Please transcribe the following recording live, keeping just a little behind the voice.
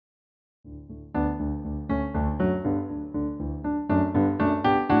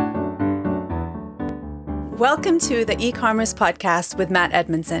Welcome to the eCommerce podcast with Matt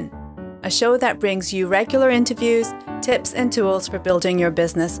Edmondson, a show that brings you regular interviews, tips, and tools for building your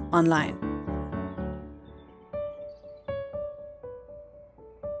business online.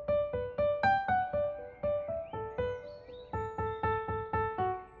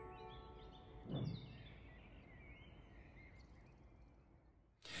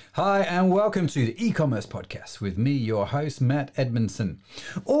 Hi, and welcome to the eCommerce podcast with me, your host, Matt Edmondson.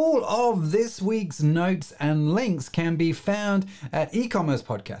 All of this week's notes and links can be found at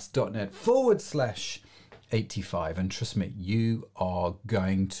ecommercepodcast.net/85. And trust me, you are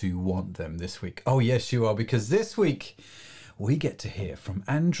going to want them this week. Oh, yes, you are, because this week we get to hear from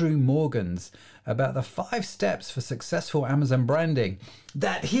Andrew Morgans about the 5 steps for successful Amazon branding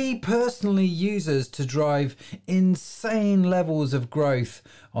that he personally uses to drive insane levels of growth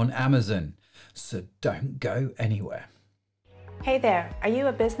on Amazon. So don't go anywhere. Hey there, are you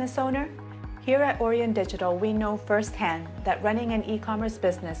a business owner? Here at Orion Digital, we know firsthand that running an e-commerce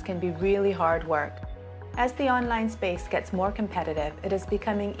business can be really hard work. As the online space gets more competitive, it is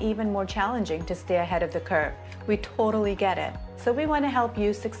becoming even more challenging to stay ahead of the curve. We totally get it. So we want to help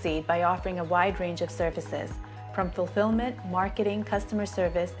you succeed by offering a wide range of services, from fulfillment, marketing, customer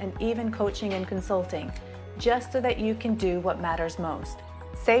service, and even coaching and consulting, just so that you can do what matters most.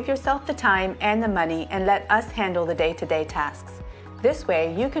 Save yourself the time and the money and let us handle the day-to-day tasks. This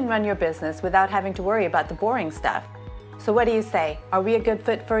way, you can run your business without having to worry about the boring stuff. So what do you say? Are we a good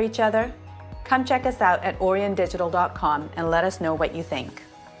fit for each other? Come check us out at oriondigital.com and let us know what you think.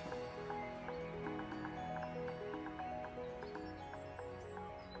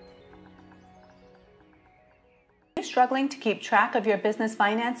 Are you struggling to keep track of your business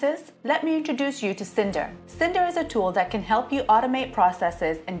finances? Let me introduce you to Cinder. Cinder is a tool that can help you automate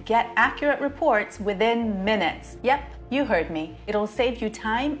processes and get accurate reports within minutes. Yep, you heard me. It'll save you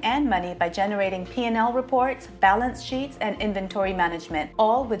time and money by generating P&L reports, balance sheets, and inventory management,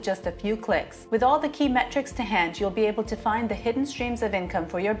 all with just a few clicks. With all the key metrics to hand, you'll be able to find the hidden streams of income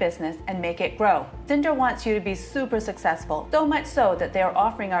for your business and make it grow. Cinder wants you to be super successful, so much so that they are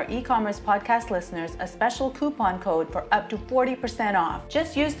offering our e-commerce podcast listeners a special coupon code for up to 40% off.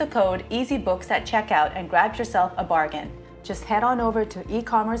 Just use the code EasyBooks at checkout and grab yourself a bargain. Just head on over to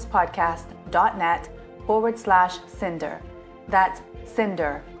ecommercepodcast.net/Cinder. That's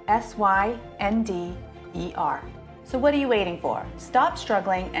Cinder, SYNDER. So what are you waiting for? Stop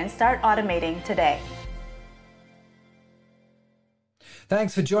struggling and start automating today.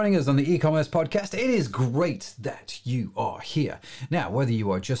 Thanks for joining us on the e-commerce podcast. It is great that you are here. Now, whether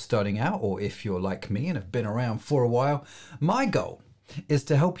you are just starting out or if you're like me and have been around for a while, my goal is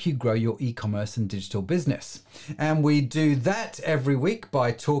to help you grow your e-commerce and digital business. And we do that every week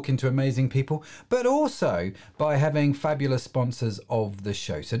by talking to amazing people, but also by having fabulous sponsors of the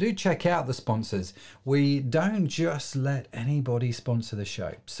show. So do check out the sponsors. We don't just let anybody sponsor the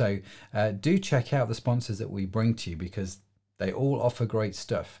show. So do check out the sponsors that we bring to you, because they all offer great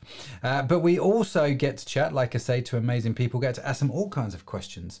stuff. But we also get to chat, like I say, to amazing people, get to ask them all kinds of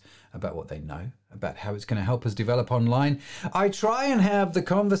questions about what they know, about how it's going to help us develop online. I try and have the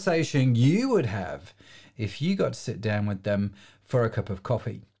conversation you would have if you got to sit down with them for a cup of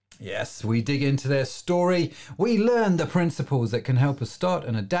coffee. Yes, we dig into their story. We learn the principles that can help us start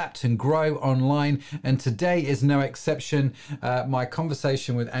and adapt and grow online. And today is no exception. My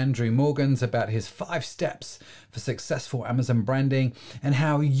conversation with Andrew Morgans about his 5 steps for successful Amazon branding and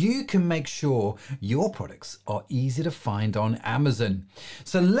how you can make sure your products are easy to find on Amazon.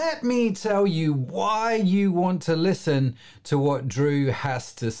 So let me tell you why you want to listen to what Drew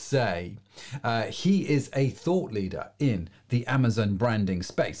has to say. He is a thought leader in the Amazon branding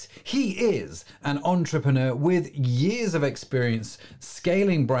space. He is an entrepreneur with years of experience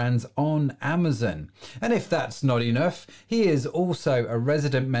scaling brands on Amazon. And if that's not enough, he is also a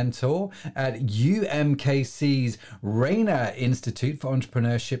resident mentor at UMKC's Rayner Institute for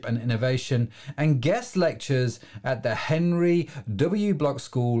Entrepreneurship and Innovation and guest lectures at the Henry W. Block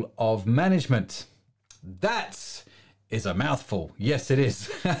School of Management. That's is a mouthful. Yes, it is.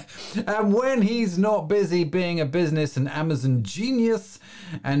 And when he's not busy being a business and Amazon genius,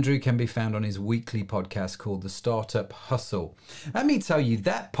 Andrew can be found on his weekly podcast called The Startup Hustle. Let me tell you,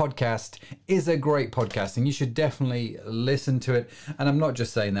 that podcast is a great podcast and you should definitely listen to it. And I'm not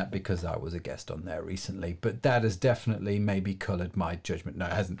just saying that because I was a guest on there recently, but that has definitely maybe colored my judgment. No,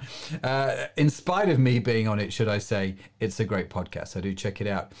 it hasn't. In spite of me being on it, should I say, it's a great podcast. So do check it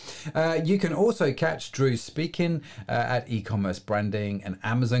out. You can also catch Drew speaking at e-commerce branding and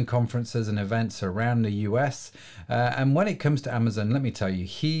Amazon conferences and events around the US. And when it comes to Amazon, let me tell you,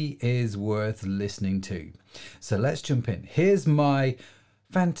 he is worth listening to. So let's jump in. Here's my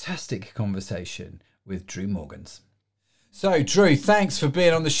fantastic conversation with Drew Morgans. So, Drew, thanks for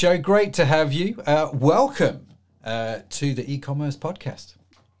being on the show. Great to have you. Welcome to the e-commerce podcast.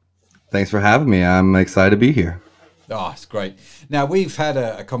 Thanks for having me. I'm excited to be here. Oh, it's great. Now, we've had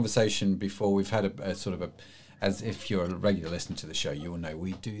a conversation before. We've had a sort of as if you're a regular listener to the show, you will know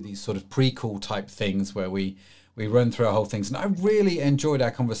we do these sort of pre-call type things where we run through our whole things. And I really enjoyed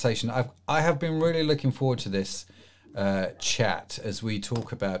our conversation. I have been really looking forward to this chat as we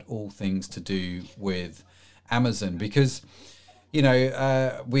talk about all things to do with Amazon, because, you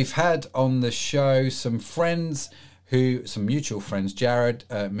know, we've had on the show some mutual friends. Jared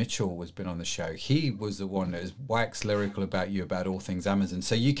Mitchell has been on the show. He was the one that has waxed lyrical about you about all things Amazon.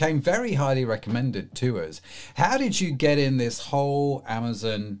 So you came very highly recommended to us. How did you get in this whole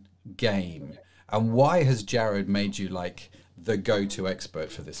Amazon game? And why has Jared made you like the go-to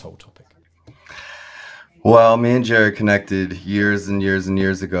expert for this whole topic? Well, me and Jared connected years and years and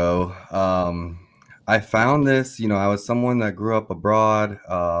years ago. I found this, you know, I was someone that grew up abroad,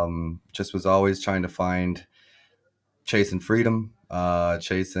 just was always trying to find chasing freedom,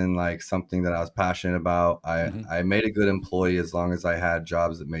 chasing like something that I was passionate about. I made a good employee as long as I had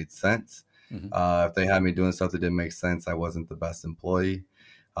jobs that made sense. If they had me doing stuff that didn't make sense, I wasn't the best employee.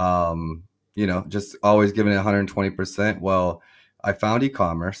 You know, just always giving it 120%. Well, I found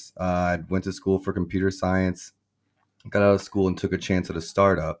e-commerce. I went to school for computer science, got out of school and took a chance at a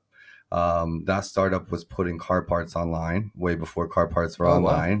startup. That startup was putting car parts online way before car parts were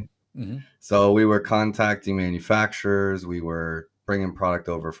online. Wow. So we were contacting manufacturers. We were bringing product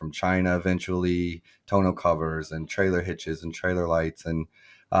over from China, eventually tonneau covers and trailer hitches and trailer lights, and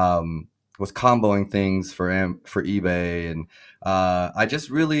was comboing things for eBay. And I just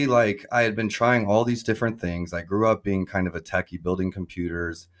really I had been trying all these different things. I grew up being kind of a techie, building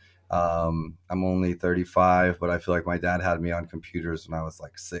computers. I'm only 35, but I feel like my dad had me on computers when I was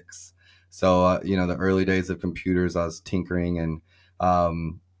like 6. So, you know, the early days of computers, I was tinkering and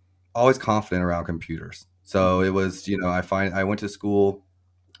always confident around computers. So it was, you know, I went to school,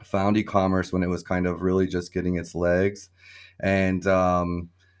 found e-commerce when it was kind of really just getting its legs, and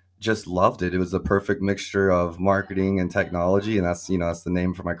just loved it. It was the perfect mixture of marketing and technology. And that's, you know, that's the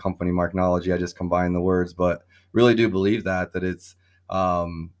name for my company, Marknology. I just combine the words, but really do believe that it's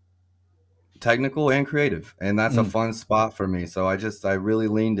technical and creative, and that's a fun spot for me. So I really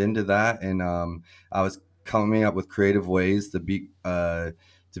leaned into that, and I was coming up with creative ways to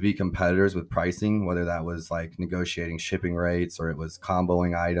be competitors with pricing, whether that was like negotiating shipping rates or it was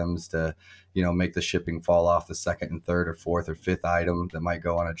comboing items to, you know, make the shipping fall off the second and third or fourth or fifth item that might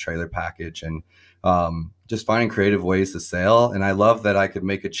go on a trailer package, and just finding creative ways to sell. And I love that I could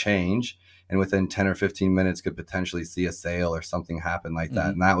make a change and within 10 or 15 minutes could potentially see a sale or something happen like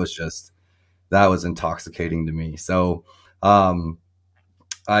that. And that was intoxicating to me. So the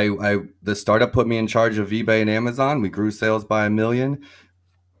startup put me in charge of eBay and Amazon. We grew sales by 1 million.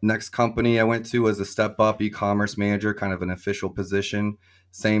 Next company I went to was a step up e-commerce manager, kind of an official position.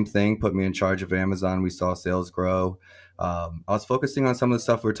 Same thing, put me in charge of Amazon. We saw sales grow. I was focusing on some of the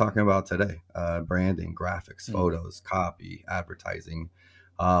stuff we're talking about today, branding, graphics, photos, copy, advertising.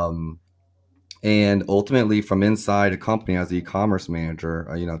 And ultimately from inside a company as the e-commerce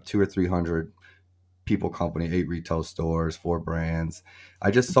manager, you know, 200 or 300 people company, 8 retail stores, 4 brands.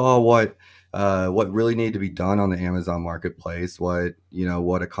 I just saw what really needed to be done on the Amazon marketplace, what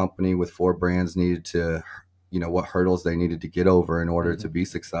a company with 4 brands needed to, you know, what hurdles they needed to get over in order to be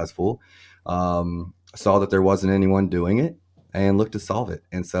successful. Saw that there wasn't anyone doing it and looked to solve it.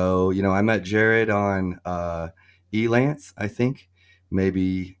 And so, you know, I met Jared on Elance, I think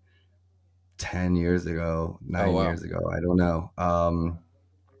maybe 10 years ago, 9 years ago. I don't know.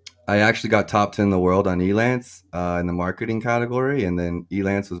 I actually got top 10 in the world on Elance in the marketing category. And then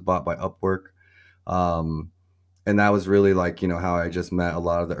Elance was bought by Upwork. And that was really like, you know, how I just met a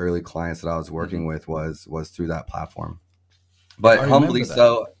lot of the early clients that I was working with was through that platform. But humbly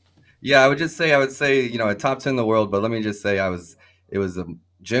so, yeah, I would say, you know, a top 10 in the world, but let me just say it was a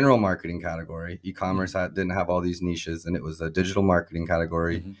general marketing category. E-commerce didn't have all these niches, and it was a digital marketing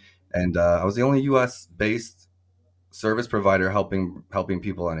category. And I was the only US based service provider helping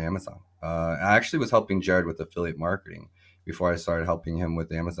people on Amazon. I actually was helping Jared with affiliate marketing before I started helping him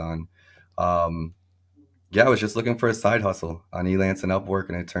with Amazon. Yeah, I was just looking for a side hustle on Elance and Upwork,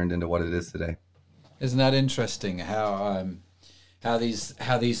 and it turned into what it is today. Isn't that interesting how these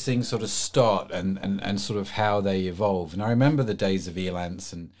things sort of start and sort of how they evolve? And I remember the days of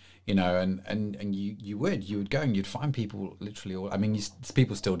Elance, and you know, and you would go and you'd find people literally all. I mean,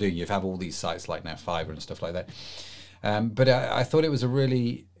 people still do. You have all these sites like now Fiverr and stuff like that. But I thought it was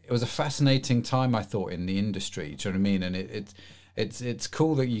a fascinating time, I thought, in the industry. Do you know what I mean? And it's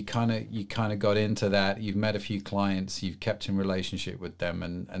cool that you kind of got into that. You've met a few clients, you've kept in relationship with them,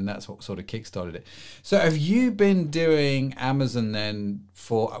 and that's what sort of kickstarted it. So have you been doing Amazon then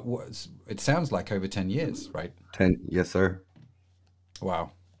for what it sounds like over 10 years, right? 10, yes, sir.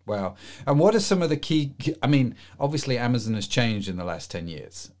 Wow. Wow. And what are some of the key, I mean, obviously Amazon has changed in the last 10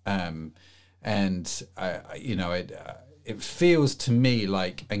 years. And it feels to me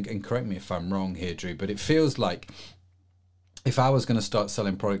like, and correct me if I'm wrong here, Drew, but it feels like if I was going to start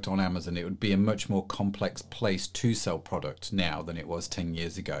selling product on Amazon, it would be a much more complex place to sell product now than it was 10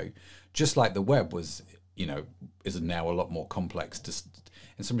 years ago. Just like the web was, is now a lot more complex.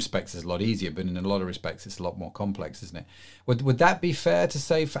 In some respects, it's a lot easier, but in a lot of respects, it's a lot more complex, isn't it? Would that be fair to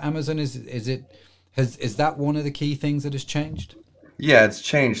say for Amazon? Is that one of the key things that has changed? Yeah, it's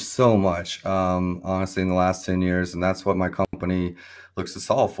changed so much, honestly, in the last 10 years. And that's what my company looks to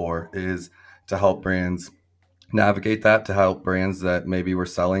solve for, is to help brands navigate that, to help brands that maybe were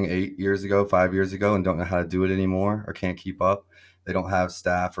selling 8 years ago, 5 years ago, and don't know how to do it anymore or can't keep up. They don't have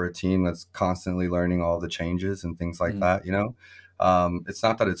staff or a team that's constantly learning all the changes and things like that, It's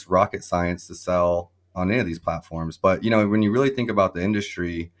not that it's rocket science to sell on any of these platforms, but, when you really think about the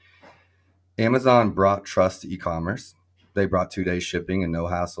industry, Amazon brought trust to e-commerce. They brought 2-day shipping and no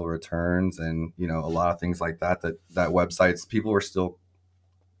hassle returns, and a lot of things like that websites people were still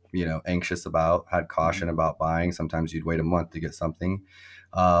anxious about, had caution about buying. Sometimes you'd wait a month to get something.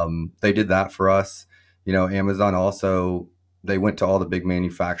 They did that for us. Amazon also, they went to all the big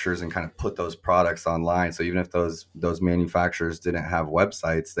manufacturers and kind of put those products online. So even if those manufacturers didn't have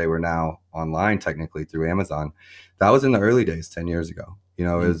websites, they were now online technically through Amazon. That was in the early days, 10 years ago.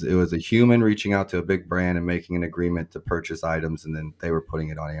 It was a human reaching out to a big brand and making an agreement to purchase items, and then they were putting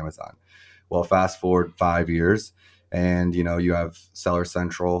it on Amazon. Well, fast forward 5 years, and you have Seller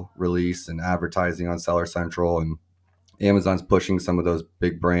Central release and advertising on Seller Central, and Amazon's pushing some of those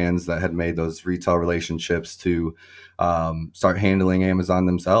big brands that had made those retail relationships to start handling Amazon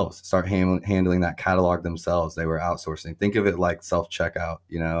themselves, start handling that catalog themselves. They were outsourcing. Think of it like self-checkout,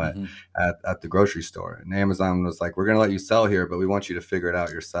 at the grocery store. And Amazon was like, we're going to let you sell here, but we want you to figure it out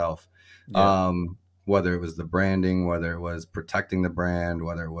yourself. Yeah. Whether it was the branding, whether it was protecting the brand,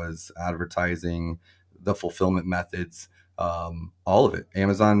 whether it was advertising, the fulfillment methods, all of it.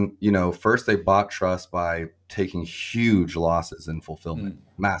 Amazon, first they bought trust by taking huge losses in fulfillment,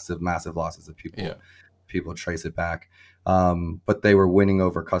 massive losses that people trace it back. But they were winning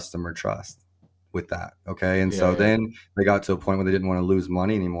over customer trust with that. Okay. And so then they got to a point where they didn't want to lose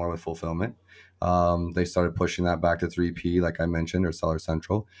money anymore with fulfillment. They started pushing that back to 3P, like I mentioned, or Seller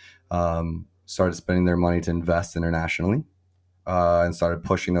Central, started spending their money to invest internationally. And started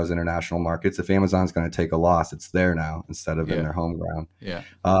pushing those international markets. If Amazon's going to take a loss, it's there now instead of in their home ground. Yeah.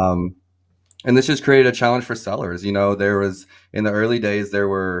 And this just created a challenge for sellers. There was, in the early days, there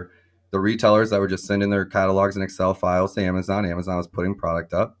were the retailers that were just sending their catalogs and Excel files to Amazon. Amazon was putting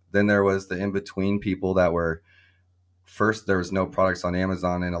product up. Then there was the in-between people that were, first, there was no products on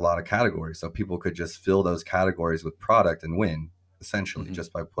Amazon in a lot of categories. So people could just fill those categories with product and win, essentially,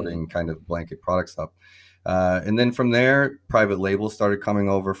 just by putting kind of blanket products up. And then from there, private labels started coming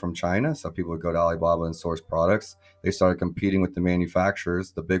over from China. So people would go to Alibaba and source products. They started competing with the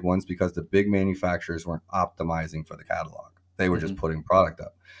manufacturers, the big ones, because the big manufacturers weren't optimizing for the catalog. They were just putting product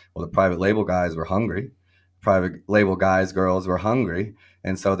up. Well, the private label guys were hungry. Private label guys, girls were hungry.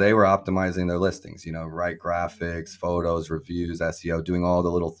 And so they were optimizing their listings, right graphics, photos, reviews, SEO, doing all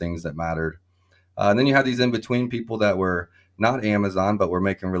the little things that mattered. And then you had these in-between people that were not Amazon, but were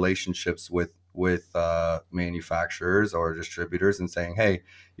making relationships with manufacturers or distributors and saying, hey,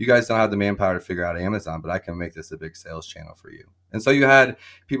 you guys don't have the manpower to figure out Amazon, but I can make this a big sales channel for you. And so you had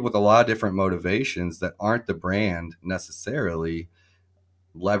people with a lot of different motivations that aren't the brand necessarily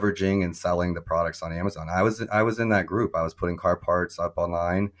leveraging and selling the products on Amazon. I was in that group. I was putting car parts up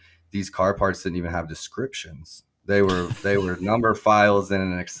online. These car parts didn't even have descriptions. They were number files in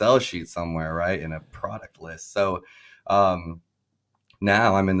an Excel sheet somewhere, right, in a product list. So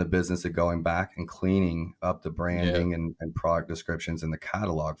now I'm in the business of going back and cleaning up the branding and product descriptions in the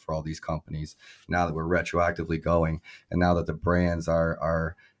catalog for all these companies, now that we're retroactively going, and now that the brands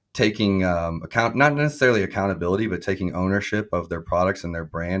are taking account, not necessarily accountability, but taking ownership of their products and their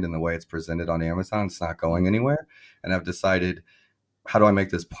brand and the way it's presented on Amazon. It's not going anywhere. And I've decided, how do I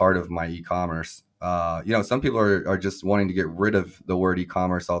make this part of my e-commerce? Some people are just wanting to get rid of the word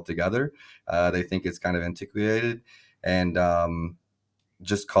e-commerce altogether. They think it's kind of antiquated, and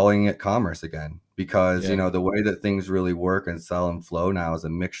just calling it commerce again, because the way that things really work and sell and flow now is a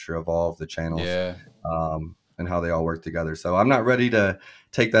mixture of all of the channels and how they all work together. So I'm not ready to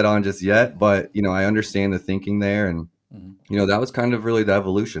take that on just yet, but I understand the thinking there, and That was kind of really the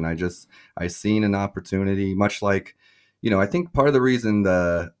evolution. I seen an opportunity, much like, I think part of the reason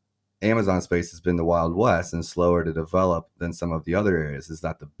the Amazon space has been the Wild West and slower to develop than some of the other areas is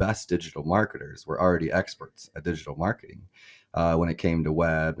that the best digital marketers were already experts at digital marketing when it came to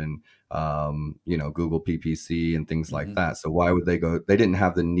web and Google PPC and things like that. So why would they go? They didn't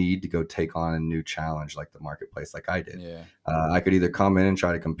have the need to go take on a new challenge like the marketplace, like I did. Yeah. I could either come in and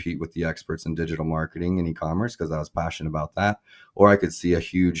try to compete with the experts in digital marketing and e-commerce because I was passionate about that, or I could see a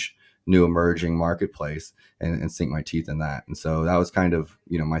huge new emerging marketplace and sink my teeth in that. And so that was kind of,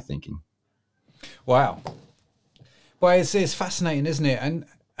 my thinking. Wow. Well, it's fascinating, isn't it?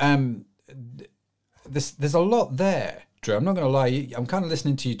 And there's a lot there, Drew. I'm not going to lie. I'm kind of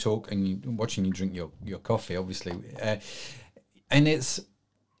listening to you talk and watching you drink your coffee, obviously. And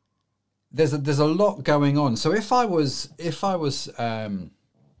there's a lot going on. So if I was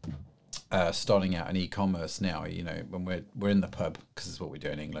starting out in e-commerce now, when we're in the pub, because it's what we do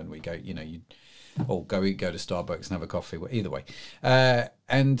in England, we go, you or go to Starbucks and have a coffee, either way,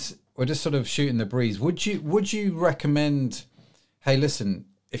 and we're just sort of shooting the breeze. Would you recommend, hey, listen,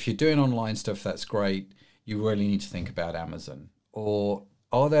 if you're doing online stuff, that's great, you really need to think about Amazon? Or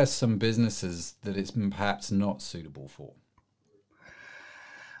are there some businesses that it's perhaps not suitable for?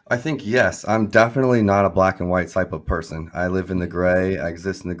 I think yes. I'm definitely not a black and white type of person. I live in the gray. I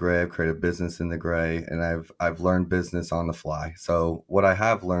exist in the gray. I've created a business in the gray, and I've learned business on the fly. So what I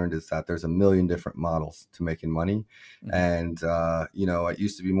have learned is that there's a million different models to making money, and it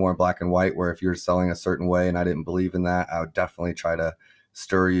used to be more black and white, where if you're selling a certain way and I didn't believe in that, I would definitely try to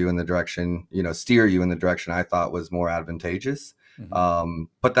steer you in the direction I thought was more advantageous.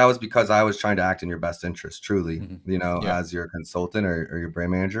 But that was because I was trying to act in your best interest, truly, as your consultant or your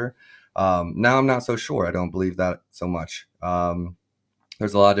brand manager. Now I'm not so sure. I don't believe that so much.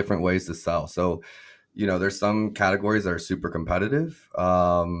 There's a lot of different ways to sell. So, there's some categories that are super competitive.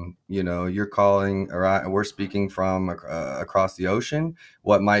 You're calling, or we're speaking from across the ocean.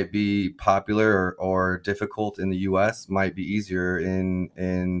 What might be popular or difficult in the US might be easier in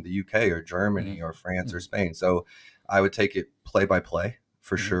the UK or Germany or France or Spain. So I would take it play by play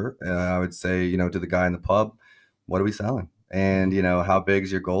for sure. I would say, to the guy in the pub, what are we selling? And, how big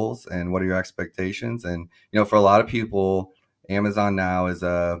is your goals and what are your expectations? And, for a lot of people, Amazon now is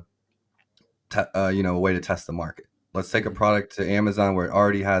a way to test the market. Let's take a product to Amazon where it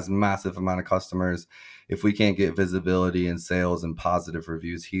already has massive amount of customers. If we can't get visibility and sales and positive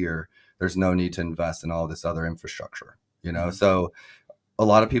reviews here, there's no need to invest in all this other infrastructure, So a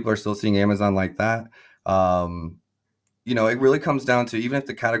lot of people are still seeing Amazon like that. It really comes down to, even if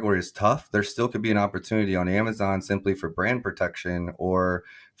the category is tough, there still could be an opportunity on Amazon simply for brand protection or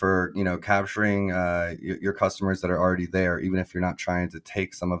for, capturing your customers that are already there, even if you're not trying to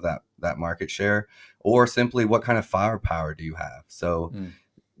take some of that market share, or simply what kind of firepower do you have? So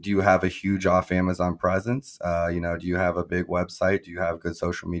do you have a huge off Amazon presence? Do you have a big website? Do you have good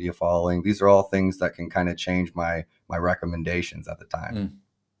social media following? These are all things that can kind of change my recommendations at the time.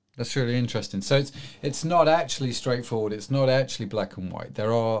 That's really interesting. So it's not actually straightforward. It's not actually black and white.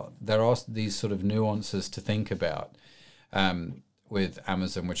 There are these sort of nuances to think about with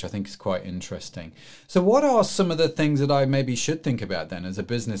Amazon, which I think is quite interesting. So what are some of the things that I maybe should think about then as a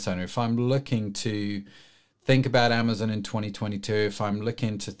business owner if I'm looking to think about Amazon in 2022, if I'm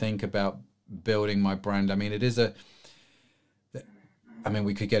looking to think about building my brand? I mean,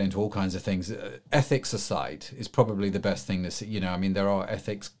 we could get into all kinds of things. Ethics aside is probably the best thing to see. There are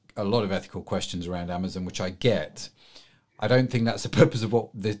a lot of ethical questions around Amazon, which I get. I don't think that's the purpose of what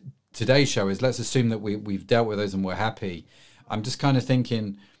the today's show is. Let's assume that we've dealt with those and we're happy. I'm just kind of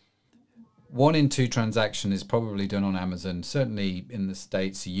thinking 1 in 2 transaction is probably done on Amazon, certainly in the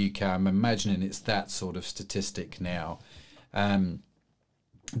States, the UK. I'm imagining it's that sort of statistic now.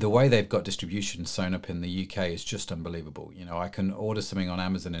 The way they've got distribution sewn up in the UK is just unbelievable. I can order something on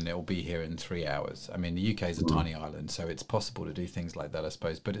Amazon and it'll be here in 3 hours. I mean, the UK is a tiny island, so it's possible to do things like that, I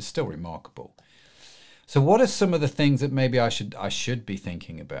suppose, but it's still remarkable. So what are some of the things that maybe I should be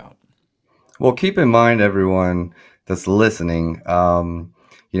thinking about? Well, keep in mind, everyone that's listening,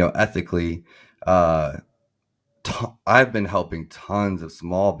 ethically, I've been helping tons of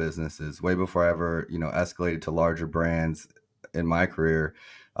small businesses way before I ever, escalated to larger brands in my career,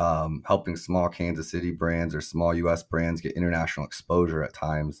 helping small Kansas City brands or small US brands get international exposure at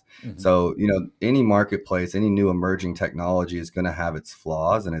times. So, any marketplace, any new emerging technology is going to have its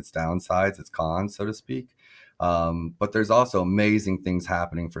flaws and its downsides, its cons, so to speak. But there's also amazing things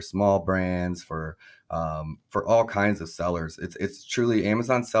happening for small brands, for all kinds of sellers. It's truly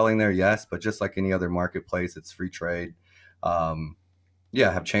Amazon selling there, yes, but just like any other marketplace, it's free trade.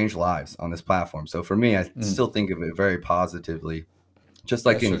 yeah, have changed lives on this platform. So for me, I still think of it very positively. Just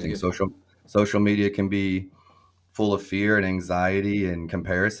like That's really anything, good. social media can be full of fear and anxiety and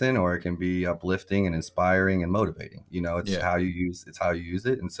comparison, or it can be uplifting and inspiring and motivating. It's Yeah. how you use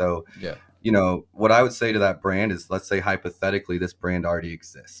it. And so, Yeah. what I would say to that brand is, let's say hypothetically this brand already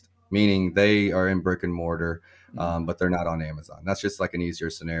exists, meaning they are in brick and mortar, but they're not on Amazon. That's just like an easier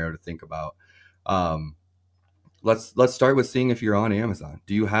scenario to think about. Um, let's start with seeing if you're on Amazon.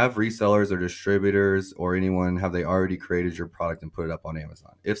 Do you have resellers or distributors or anyone, have they already created your product and put it up on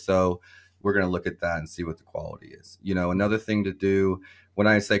Amazon? If so, we're going to look at that and see what the quality is. Another thing to do, when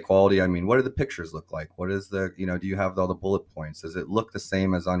I say quality, I mean, what do the pictures look like? What is do you have all the bullet points? Does it look the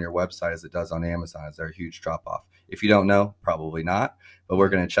same as on your website as it does on Amazon? Is there a huge drop off? If you don't know, probably not, but we're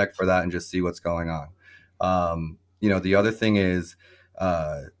going to check for that and just see what's going on. The other thing is,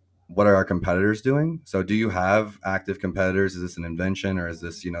 what are our competitors doing? So do you have active competitors? Is this an invention, or is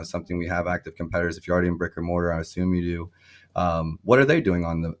this, something we have active competitors? If you're already in brick and mortar, I assume you do. What are they doing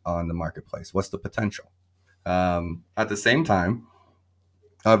on the marketplace? What's the potential? At the same time,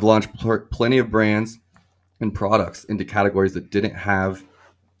 I've launched plenty of brands and products into categories that didn't have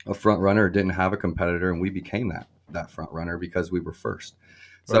a front runner or didn't have a competitor, and we became that front runner because we were first.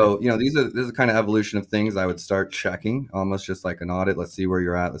 Right. So, this is the kind of evolution of things I would start checking, almost just like an audit. Let's see where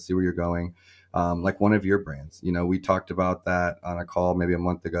you're at. Let's see where you're going. Like one of your brands, we talked about that on a call maybe a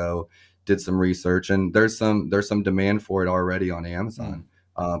month ago, did some research, and there's some demand for it already on Amazon.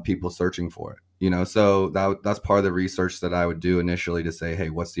 People searching for it, so that's part of the research that I would do initially to say,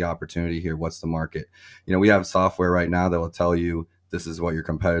 hey, what's the opportunity here? What's the market? We have software right now that will tell you, this is what your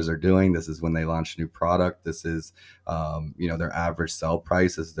competitors are doing. This is when they launch a new product. This is, their average sell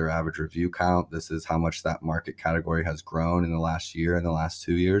price. This is their average review count. This is how much that market category has grown in the last year, in the last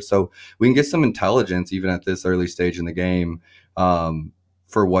 2 years. So we can get some intelligence even at this early stage in the game,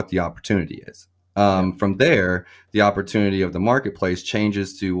 for what the opportunity is. From there, the opportunity of the marketplace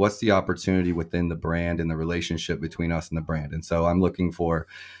changes to what's the opportunity within the brand and the relationship between us and the brand. And so I'm looking for,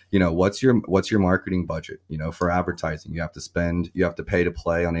 what's your marketing budget, for advertising. You have to pay to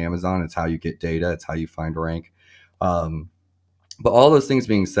play on Amazon. It's how you get data. It's how you find rank. But all those things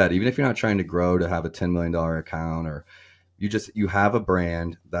being said, even if you're not trying to grow to have a $10 million account, or you have a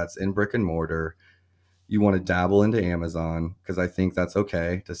brand that's in brick and mortar, you want to dabble into Amazon, because I think that's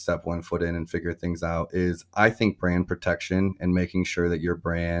okay to step one foot in and figure things out. I think brand protection and making sure that your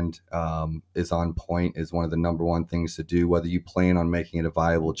brand is on point is one of the number one things to do, whether you plan on making it a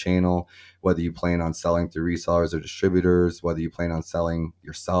viable channel, whether you plan on selling through resellers or distributors, whether you plan on selling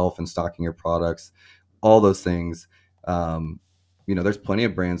yourself and stocking your products, all those things. There's plenty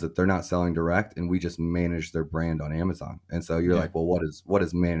of brands that they're not selling direct, and we just manage their brand on Amazon. And so you're like, well, what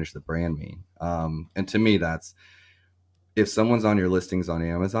does manage the brand mean? And to me, that's, if someone's on your listings on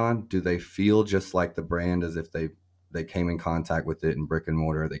Amazon, do they feel just like the brand as if they came in contact with it in brick and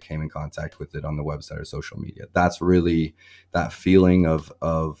mortar, or they came in contact with it on the website or social media? That's really that feeling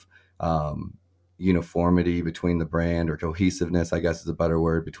of uniformity between the brand, or cohesiveness, I guess is a better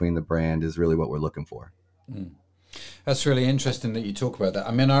word, between the brand, is really what we're looking for. That's really interesting that you talk about that.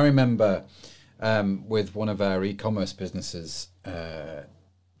 I mean, I remember with one of our e-commerce businesses,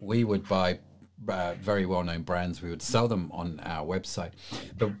 we would buy very well-known brands. We would sell them on our website.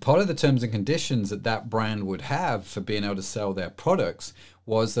 But part of the terms and conditions that brand would have for being able to sell their products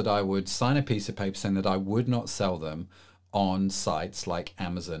was that I would sign a piece of paper saying that I would not sell them on sites like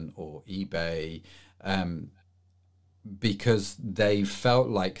Amazon or eBay, because they felt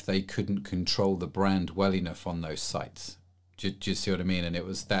like they couldn't control the brand well enough on those sites. Do you see what I mean? And it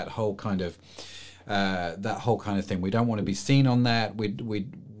was that whole kind of thing. We don't want to be seen on that.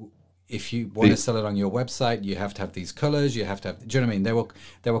 If you want to sell it on your website, you have to have these colors. You have to have. Do you know what I mean?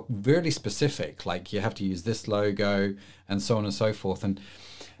 They were really specific. Like, you have to use this logo and so on and so forth. And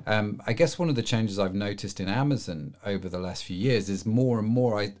I guess one of the changes I've noticed in Amazon over the last few years is more and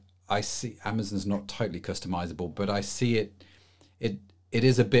more I see Amazon's not totally customizable, but I see it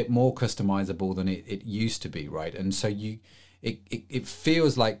is a bit more customizable than it used to be, right? And so it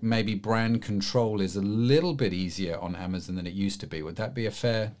feels like maybe brand control is a little bit easier on Amazon than it used to be. Would that be a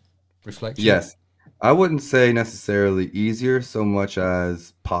fair reflection? Yes. I wouldn't say necessarily easier so much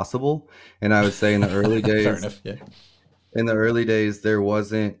as possible. And I would say in the early days, Fair enough, yeah. In the early days, there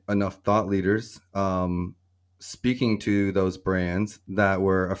wasn't enough thought leaders speaking to those brands that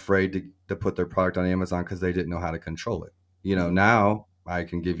were afraid to put their product on Amazon because they didn't know how to control it. Now I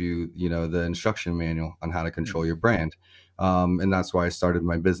can give you, the instruction manual on how to control your brand. And that's why I started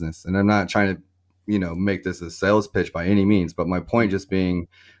my business. And I'm not trying to, make this a sales pitch by any means, but my point just being,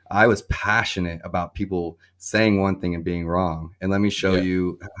 I was passionate about people saying one thing and being wrong. And let me show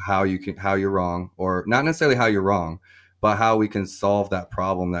you how you're wrong, or not necessarily how you're wrong, but how we can solve that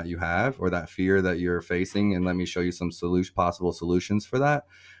problem that you have or that fear that you're facing. And let me show you some possible solutions for that.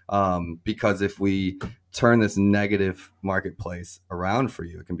 Because if we turn this negative marketplace around for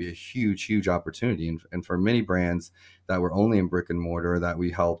you, it can be a huge, huge opportunity. And for many brands that were only in brick and mortar that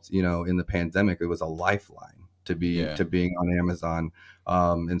we helped, in the pandemic, it was a lifeline to being on Amazon,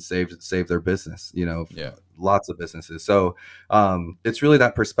 and save their business, lots of businesses. So it's really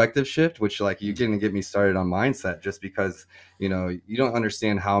that perspective shift, which, like, you're going to get me started on mindset, just because, you don't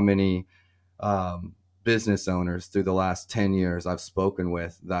understand how many business owners through the last 10 years I've spoken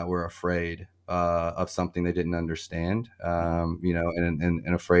with that were afraid of something they didn't understand,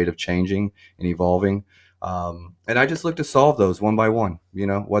 and afraid of changing and evolving. And I just look to solve those one by one,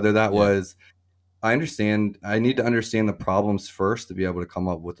 whether that was, I need to understand the problems first to be able to come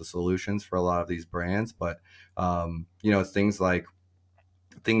up with the solutions for a lot of these brands. But, it's things like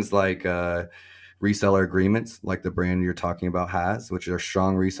reseller agreements, like the brand you're talking about has, which are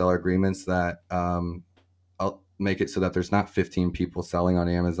strong reseller agreements that make it so that there's not 15 people selling on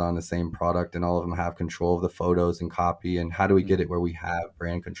Amazon the same product and all of them have control of the photos and copy. And how do we get it where we have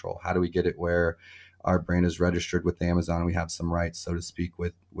brand control? How do we get it where our brand is registered with Amazon and we have some rights, so to speak,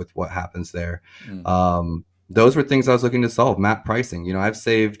 with what happens there? Those were things I was looking to solve. Map pricing. I've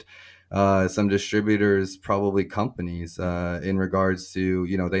saved some distributors, probably companies, in regards to,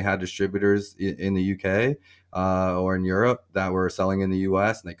 they had distributors in the UK or in Europe that were selling in the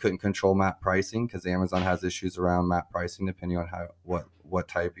US, and they couldn't control map pricing because Amazon has issues around map pricing depending on what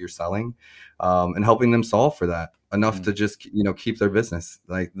type you're selling, and helping them solve for that enough to just, keep their business.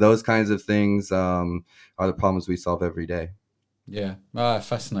 Like, those kinds of things are the problems we solve every day. Yeah.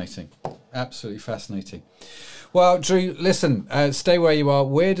 Fascinating. Absolutely fascinating. Well, Drew, listen, stay where you are.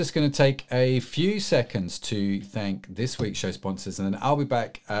 We're just going to take a few seconds to thank this week's show sponsors, and then I'll be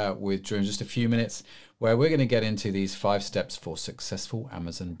back with Drew in just a few minutes, where we're going to get into these 5 steps for successful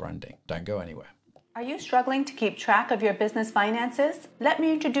Amazon branding. Don't go anywhere. Are you struggling to keep track of your business finances? Let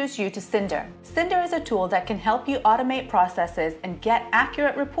me introduce you to Cinder. Cinder is a tool that can help you automate processes and get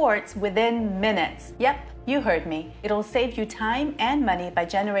accurate reports within minutes. Yep, you heard me. It'll save you time and money by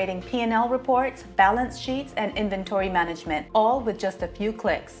generating P&L reports, balance sheets, and inventory management, all with just a few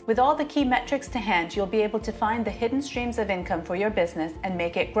clicks. With all the key metrics to hand, you'll be able to find the hidden streams of income for your business and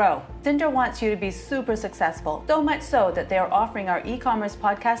make it grow. Cinder wants you to be super successful, so much so that they are offering our e-commerce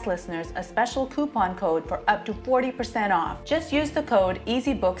podcast listeners a special coupon code for up to 40% off. Just use the code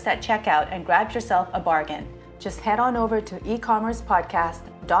EasyBooks at checkout and grab yourself a bargain. Just head on over to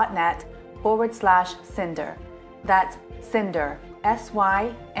ecommercepodcast.net/Cinder. That's Cinder,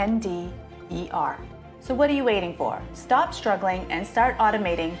 SYNDER. So what are you waiting for? Stop struggling and start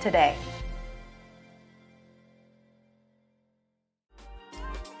automating today.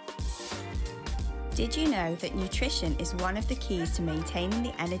 Did you know that nutrition is one of the keys to maintaining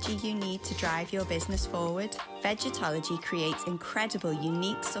the energy you need to drive your business forward? Vegetology creates incredible,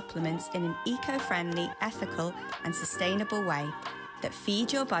 unique supplements in an eco-friendly, ethical, and sustainable way that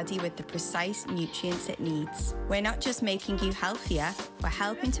feed your body with the precise nutrients it needs. We're not just making you healthier, we're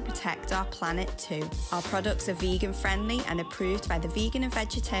helping to protect our planet too. Our products are vegan friendly and approved by the Vegan and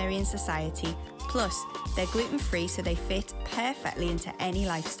Vegetarian Society. Plus, they're gluten-free, so they fit perfectly into any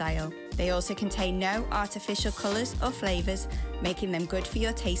lifestyle. They also contain no artificial colours or flavours, making them good for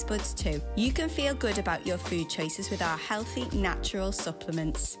your taste buds too. You can feel good about your food choices with our healthy, natural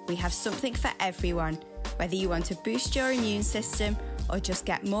supplements. We have something for everyone, whether you want to boost your immune system or just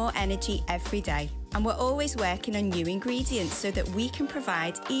get more energy every day. And we're always working on new ingredients so that we can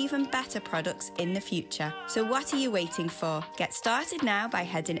provide even better products in the future. So what are you waiting for? Get started now by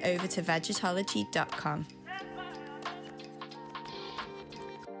heading over to vegetology.com.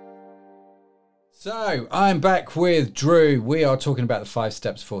 So I'm back with Drew. We are talking about the 5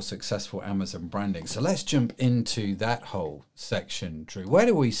 steps for successful Amazon branding. So let's jump into that whole section, Drew. Where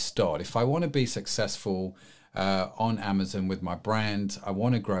do we start? If I want to be successful on Amazon with my brand, I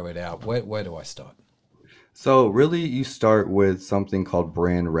want to grow it out, where do I start? So really, you start with something called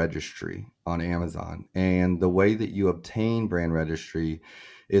brand registry on Amazon. And the way that you obtain brand registry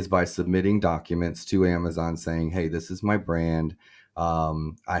is by submitting documents to Amazon saying, hey, this is my brand.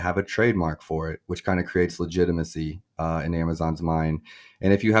 I have a trademark for it, which kind of creates legitimacy in Amazon's mind.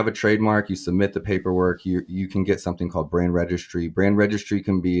 And if you have a trademark, you submit the paperwork, you can get something called brand registry. Brand registry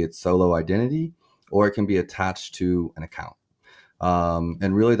can be its solo identity, or it can be attached to an account.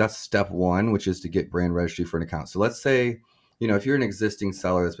 And really, that's step one, which is to get brand registry for an account. So let's say if you're an existing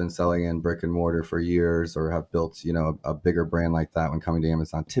seller that's been selling in brick and mortar for years or have built, a bigger brand like that, when coming to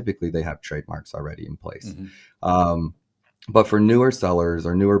Amazon, typically they have trademarks already in place. But for newer sellers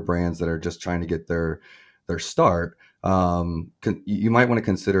or newer brands that are just trying to get their start, you might want to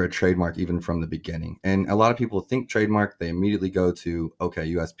consider a trademark even from the beginning. And a lot of people think trademark, they immediately go to,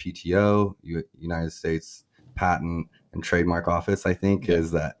 okay, USPTO, United States Patent and Trademark Office, I think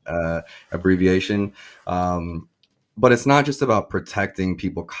is that abbreviation. But it's not just about protecting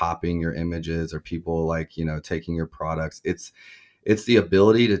people copying your images or people taking your products. It's the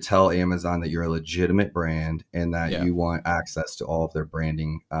ability to tell Amazon that you're a legitimate brand and that you want access to all of their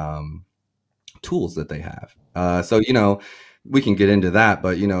branding tools that they have. So we can get into that,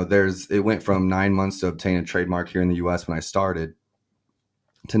 but it went from 9 months to obtain a trademark here in the US when I started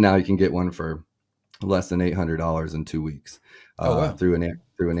to now you can get one for less than $800 in 2 weeks through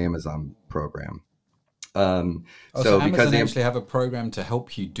an Amazon program. So Amazon because actually have a program to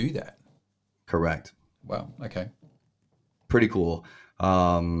help you do that. Correct. Wow. Okay. Pretty cool.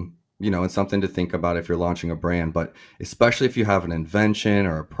 It's something to think about if you're launching a brand, but especially if you have an invention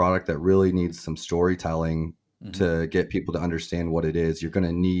or a product that really needs some storytelling to get people to understand what it is, you're going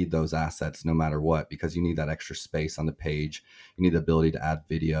to need those assets no matter what, because you need that extra space on the page. You need the ability to add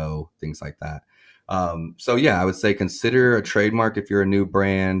video, things like that. So I would say consider a trademark if you're a new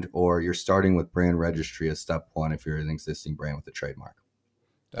brand, or you're starting with brand registry as step one if you're an existing brand with a trademark.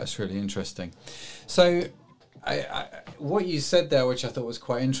 That's really interesting. So what you said there, which I thought was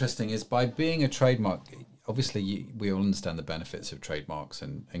quite interesting, is by being a trademark, obviously we all understand the benefits of trademarks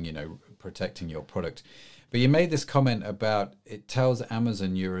and protecting your product. But you made this comment about it tells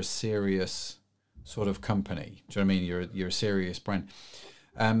Amazon you're a serious sort of company. Do you know what I mean? You're a serious brand.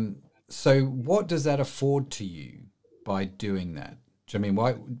 So what does that afford to you by doing that? Do you know what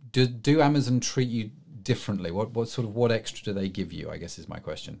I mean? Why do Amazon treat you differently? What extra do they give you, I guess is my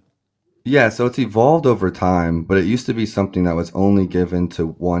question. Yeah, so it's evolved over time, but it used to be something that was only given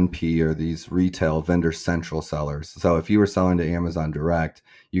to 1P or these retail vendor central sellers. So if you were selling to Amazon direct,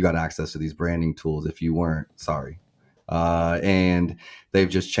 you got access to these branding tools. If you weren't, sorry. And they've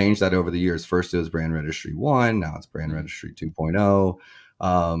just changed that over the years. First it was Brand Registry 1, now it's Brand Registry 2.0.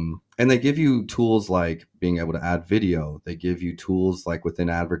 And they give you tools like being able to add video. They give you tools like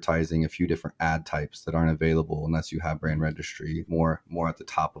within advertising, a few different ad types that aren't available unless you have brand registry, more at the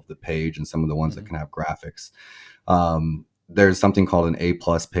top of the page, and some of the ones that can have graphics. There's something called an A+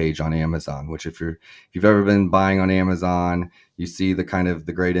 page on Amazon, which if you've ever been buying on Amazon, you see the kind of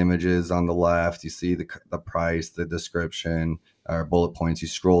the great images on the left, you see the price, the description, or bullet points. You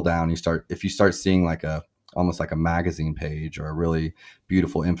scroll down, if you start seeing almost like a magazine page or a really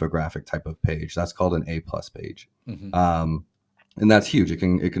beautiful infographic type of page, that's called an A+ page. And that's huge. It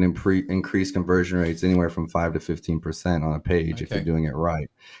can increase conversion rates anywhere from 5 to 15% on a page if you're doing it right.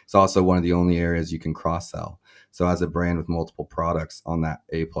 It's also one of the only areas you can cross-sell. So as a brand with multiple products on that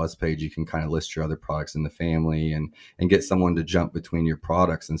A+ page, you can kind of list your other products in the family and get someone to jump between your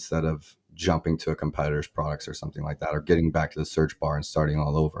products instead of jumping to a competitor's products or something like that, or getting back to the search bar and starting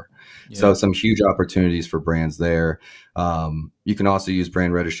all over. So some huge opportunities for brands there. You can also use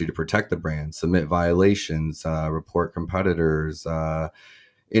brand registry to protect the brand, submit violations, report competitors,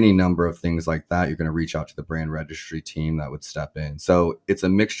 any number of things like that. You're going to reach out to the brand registry team that would step in. So it's a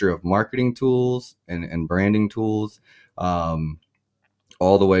mixture of marketing tools and branding tools,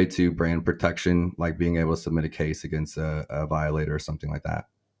 all the way to brand protection, like being able to submit a case against a violator or something like that.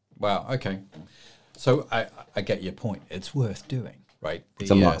 Wow. Okay. So I get your point. It's worth doing, right? It's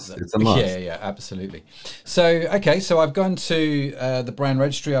a must. It's a must. Yeah, absolutely. So, okay. So I've gone to the brand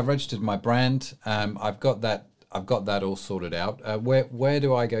registry. I've registered my brand. I've got that all sorted out. Where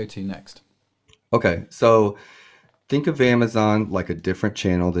do I go to next? Okay. So think of Amazon like a different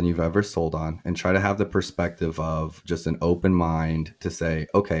channel than you've ever sold on, and try to have the perspective of just an open mind to say,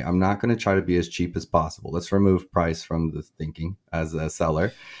 okay, I'm not going to try to be as cheap as possible. Let's remove price from the thinking as a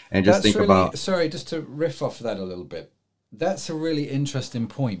seller and just think about... Sorry, just to riff off that a little bit. That's a really interesting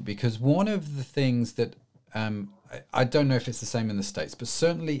point, because one of the things that, I don't know if it's the same in the States, but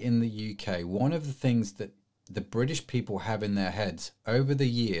certainly in the UK, one of the things that the British people have in their heads over the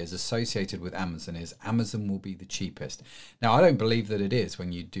years associated with Amazon is Amazon will be the cheapest. Now, I don't believe that it is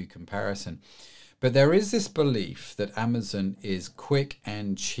when you do comparison, but there is this belief that Amazon is quick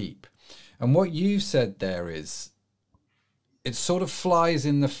and cheap. And what you said there is, it sort of flies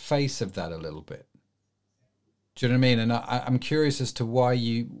in the face of that a little bit. Do you know what I mean? And I'm curious as to why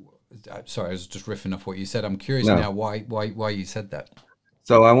sorry, I was just riffing off what you said. I'm curious now why you said that.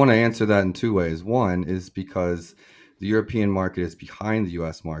 So I want to answer that in two ways. One is because the European market is behind the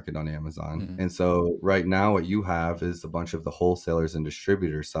US market on Amazon. And so right now what you have is a bunch of the wholesalers and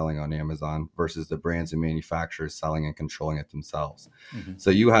distributors selling on Amazon versus the brands and manufacturers selling and controlling it themselves. So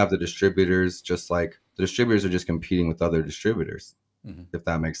you have the distributors, just like the distributors are just competing with other distributors, if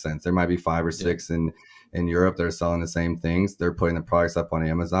that makes sense. There might be 5 or 6 in Europe that are selling the same things. They're putting the products up on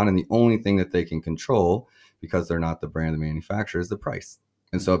Amazon, and the only thing that they can control, because they're not the brand, the manufacturer, is the price.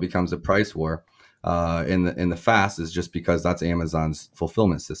 And so it becomes a price war. In the fast is just because that's Amazon's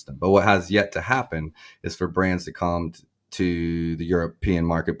fulfillment system. But what has yet to happen is for brands to come to the European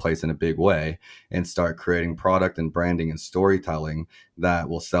marketplace in a big way and start creating product and branding and storytelling that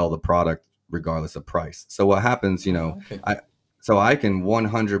will sell the product regardless of price. So what happens, you know, I can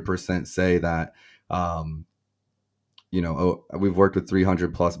 100% say that, you know, we've worked with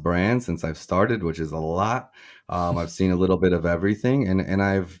 300 plus brands since I've started, which is a lot. I've seen a little bit of everything, and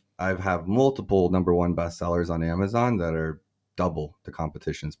I've have multiple #1 bestsellers on Amazon that are double the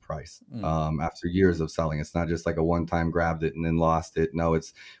competition's price after years of selling. It's not just like a one-time grabbed it and then lost it. No,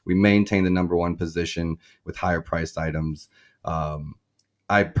 we maintain the #1 position with higher priced items.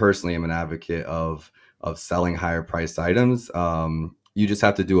 I personally am an advocate of selling higher priced items. You just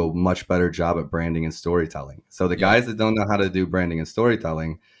have to do a much better job at branding and storytelling. So the guys that don't know how to do branding and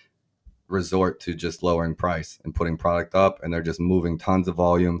storytelling resort to just lowering price and putting product up, and they're just moving tons of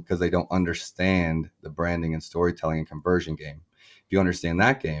volume because they don't understand the branding and storytelling and conversion game. If you understand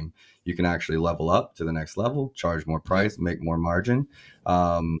that game, you can actually level up to the next level, charge more price, make more margin.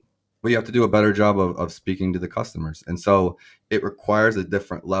 But you have to do a better job of speaking to the customers. And so it requires a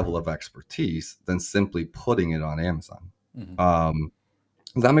different level of expertise than simply putting it on Amazon.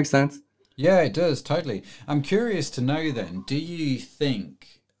 Does that make sense? Yeah, it does, totally. I'm curious to know then, do you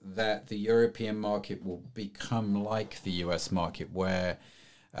think that the European market will become like the US market, where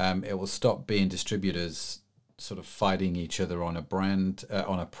it will stop being distributors sort of fighting each other on a brand,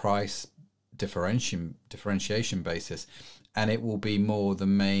 on a price differentiation basis, and it will be more the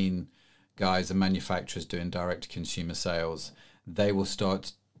main guys and manufacturers doing direct to consumer sales? They will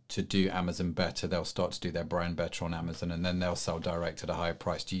start to do Amazon better. They'll start to do their brand better on Amazon, and then they'll sell direct at a higher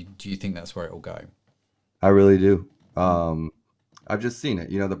price. Do you think that's where it will go? I really do. I've just seen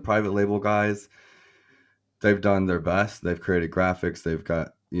it. You know, the private label guys, they've done their best. They've created graphics. They've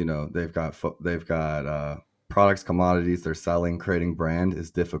got, you know, they've got products, commodities they're selling. Creating brand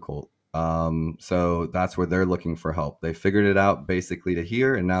is difficult. So that's where they're looking for help. They figured it out basically to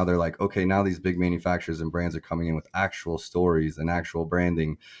here, and now they're like, okay, now these big manufacturers and brands are coming in with actual stories and actual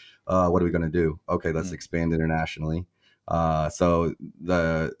branding. What are we going to do? Okay, let's expand internationally. So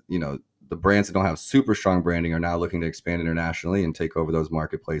the brands that don't have super strong branding are now looking to expand internationally and take over those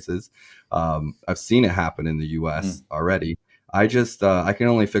marketplaces. I've seen it happen in the US already. I can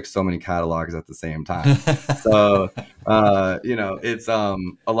only fix so many catalogs at the same time. So, you know, it's a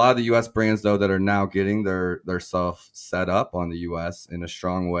lot of the US brands, though, that are now getting their stuff set up on the US in a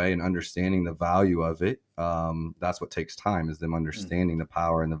strong way and understanding the value of it. That's what takes time, is them understanding the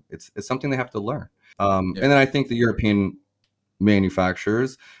power, and it's something they have to learn. And then I think the European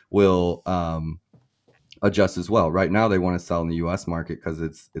manufacturers will adjust as well. Right now, they want to sell in the US market because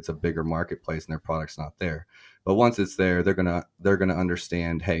it's a bigger marketplace and their product's not there. But once it's there, they're gonna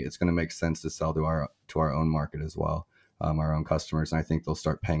understand, hey, it's gonna make sense to sell to our own market as well, our own customers. And I think they'll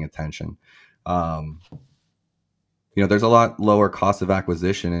start paying attention. You know, there's a lot lower cost of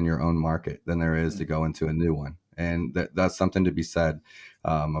acquisition in your own market than there is to go into a new one, and that's something to be said.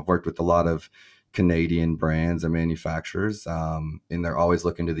 I've worked with a lot of Canadian brands and manufacturers, and they're always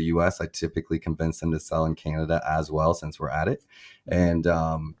looking to the US. I typically convince them to sell in Canada as well, since we're at it. And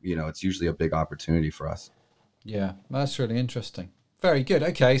you know, it's usually a big opportunity for us. Yeah, that's really interesting. Very good.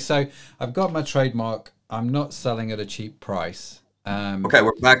 Okay, so I've got my trademark. I'm not selling at a cheap price. Okay,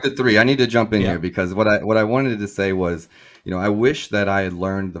 we're back to 3. I need to jump in here because what I wanted to say was, you know, I wish that I had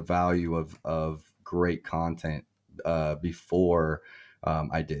learned the value of great content before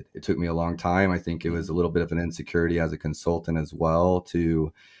I did. It took me a long time. I think it was a little bit of an insecurity as a consultant as well,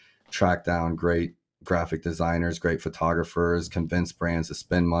 to track down great graphic designers, great photographers, convince brands to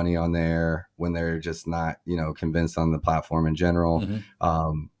spend money on there when they're just not, you know, convinced on the platform in general.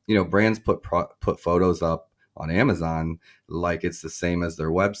 You know, brands put photos up on Amazon like it's the same as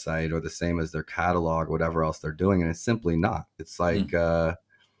their website or the same as their catalog, whatever else they're doing, and it's simply not. It's like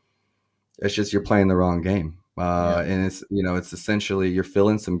it's just, you're playing the wrong game. And it's, you know, it's essentially you're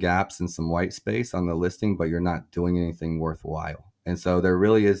filling some gaps and some white space on the listing, but you're not doing anything worthwhile. And so there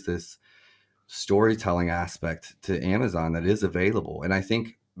really is this storytelling aspect to Amazon that is available. And I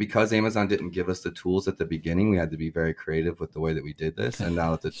think because Amazon didn't give us the tools at the beginning, we had to be very creative with the way that we did this. And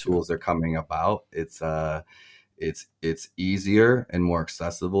now that the tools are coming about, it's it's easier and more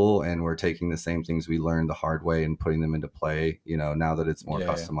accessible, and we're taking the same things we learned the hard way and putting them into play, now that it's more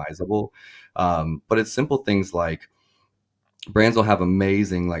customizable. But it's simple things like brands will have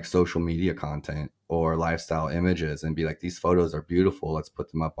amazing like social media content or lifestyle images and be like, these photos are beautiful, let's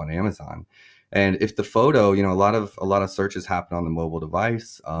put them up on Amazon. And if the photo, a lot of searches happen on the mobile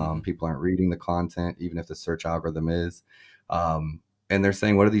device, people aren't reading the content, even if the search algorithm is, and they're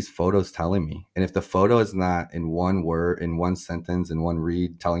saying, what are these photos telling me? And if the photo is not in one word, in one sentence, in one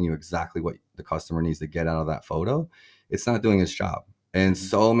read, telling you exactly what the customer needs to get out of that photo, it's not doing its job. And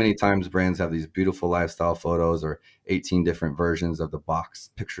so many times brands have these beautiful lifestyle photos or 18 different versions of the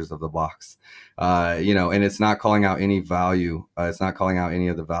box, pictures of the box, and it's not calling out any value. It's not calling out any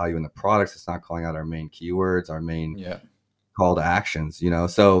of the value in the products. It's not calling out our main keywords, our main call to actions,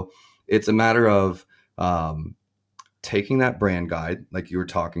 So it's a matter of taking that brand guide, like you were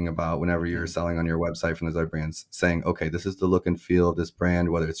talking about, whenever you're selling on your website from those other brands, saying, okay, this is the look and feel of this brand,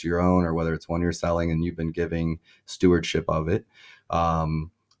 whether it's your own or whether it's one you're selling and you've been giving stewardship of it. And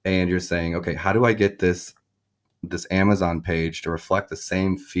you're saying, okay, how do I get this Amazon page to reflect the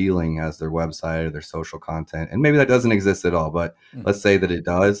same feeling as their website or their social content? And maybe that doesn't exist at all, but let's say that it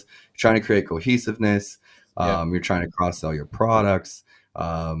does. You're trying to create cohesiveness. You're trying to cross-sell your products.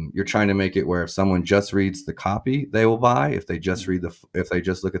 You're trying to make it where if someone just reads the copy, they will buy. If they just if they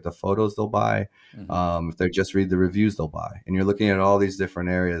just look at the photos, they'll buy. If they just read the reviews, they'll buy. And you're looking at all these different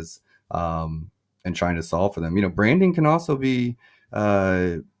areas, and trying to solve for them. Branding can also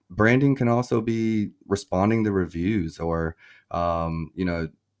be responding to reviews, or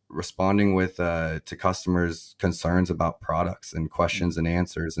responding with to customers' concerns about products and questions and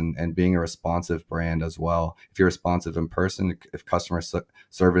answers, and being a responsive brand as well. If you're responsive in person, if customer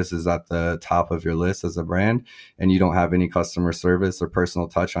service is at the top of your list as a brand and you don't have any customer service or personal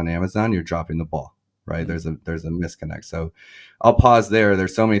touch on Amazon, you're dropping the ball, right? There's a misconnect. So I'll pause there.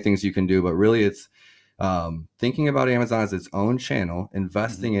 There's so many things you can do, but really it's thinking about Amazon as its own channel,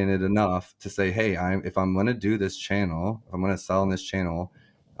 investing in it enough to say, hey, if I'm going to do this channel, if I'm going to sell on this channel,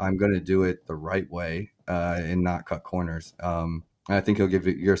 I'm going to do it the right way, and not cut corners. I think you'll give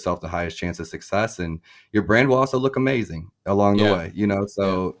yourself the highest chance of success, and your brand will also look amazing along the way,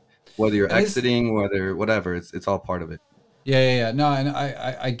 so whether you're exiting, whether whatever, it's all part of it. Yeah. No, and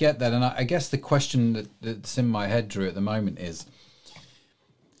I get that. And I guess the question that's in my head, Drew, at the moment is,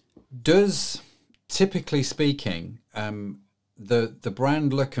 does, typically speaking, the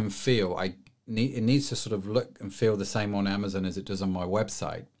brand look and feel, it needs to sort of look and feel the same on Amazon as it does on my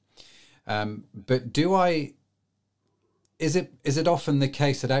website. But is it often the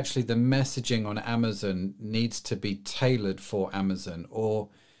case that actually the messaging on Amazon needs to be tailored for Amazon? Or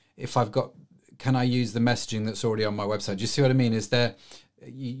can I use the messaging that's already on my website? Do you see what I mean? Is there,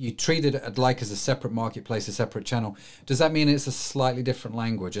 you treat it like as a separate marketplace, a separate channel. Does that mean it's a slightly different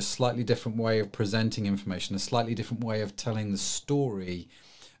language, a slightly different way of presenting information, a slightly different way of telling the story?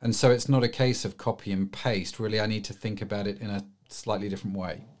 And so it's not a case of copy and paste. Really, I need to think about it in a slightly different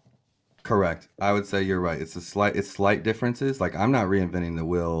way. Correct. I would say you're right. It's slight differences. Like, I'm not reinventing the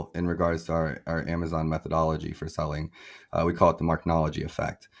wheel in regards to our Amazon methodology for selling. We call it the Marknology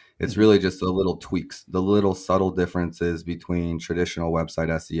effect. It's really just the little tweaks, the little subtle differences between traditional website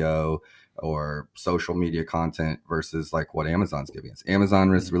SEO or social media content versus like what Amazon's giving us.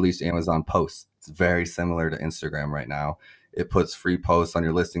 Amazon has released Amazon Posts. It's very similar to Instagram right now. It puts free posts on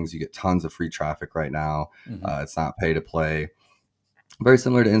your listings. You get tons of free traffic right now. It's not pay to play. Very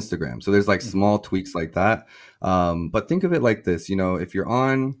similar to Instagram. So there's like small tweaks like that. But think of it like this, if you're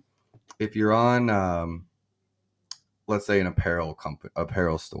on, let's say an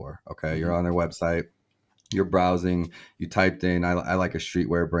apparel store. Okay. You're on their website, you're browsing, you typed in, I like a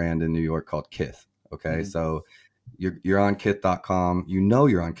streetwear brand in New York called Kith. Okay. So you're on kith.com.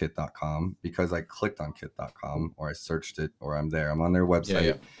 You're on kith.com because I clicked on kith.com, or I searched it, or I'm there. I'm on their website.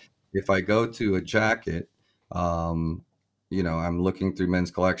 Yeah. If I go to a jacket, I'm looking through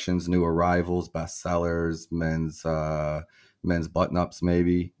men's collections, new arrivals, bestsellers, men's button-ups,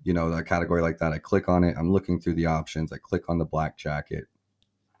 maybe, a category like that. I click on it. I'm looking through the options. I click on the black jacket.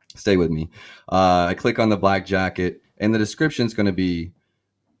 Stay with me. I click on the black jacket, and the description is going to be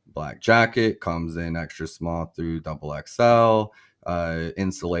black jacket, comes in extra small through XXL,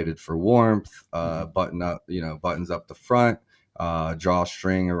 insulated for warmth, button up, buttons up the front,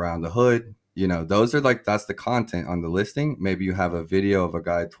 drawstring around the hood. Those are that's the content on the listing. Maybe you have a video of a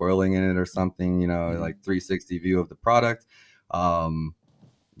guy twirling in it or something, like 360 view of the product.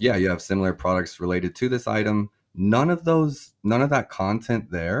 You have similar products related to this item. None of that content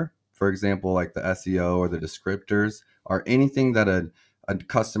there, for example, like the SEO or the descriptors, are anything that a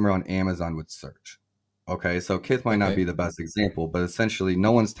customer on Amazon would search. Okay, so Kith might not be the best example, but essentially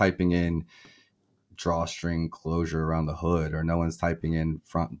no one's typing in drawstring closure around the hood, or no one's typing in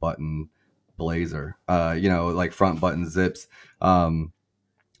front button blazer, like front button zips.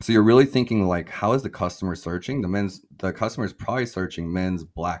 So you're really thinking like, how is the customer searching? The customer is probably searching men's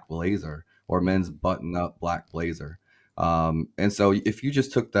black blazer or men's button up black blazer. And so if you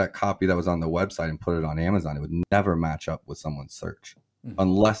just took that copy that was on the website and put it on Amazon, it would never match up with someone's search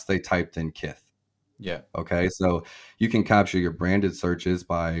unless they typed in Kith. Yeah. Okay. So you can capture your branded searches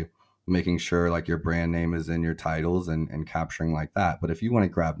by making sure like your brand name is in your titles and capturing like that. But if you want to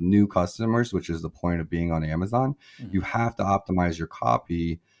grab new customers, which is the point of being on Amazon, you have to optimize your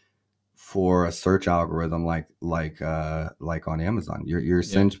copy for a search algorithm like on Amazon. You're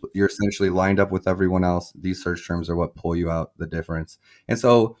essentially lined up with everyone else. These search terms are what pull you out the difference. And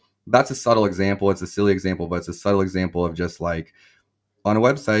so that's a subtle example. It's a silly example, but it's a subtle example of just like, on a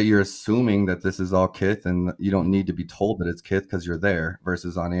website, you're assuming that this is all Kith, and you don't need to be told that it's Kith because you're there.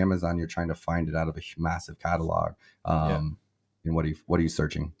 Versus on Amazon, you're trying to find it out of a massive catalog. And what are you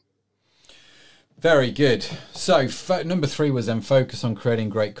searching? Very good. So number 3 was then focus on creating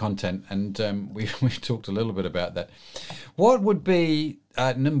great content, and we talked a little bit about that. What would be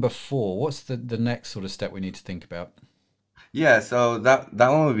number 4? What's the next sort of step we need to think about? Yeah, so that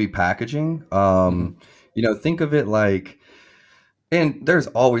one would be packaging. Think of it like. And there's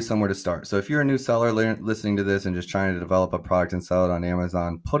always somewhere to start. So if you're a new seller listening to this and just trying to develop a product and sell it on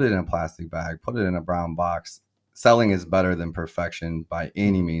Amazon, put it in a plastic bag, put it in a brown box. Selling is better than perfection by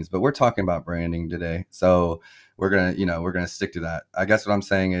any means, but we're talking about branding today. So we're going to stick to that. I guess what I'm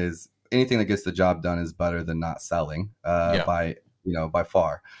saying is anything that gets the job done is better than not selling by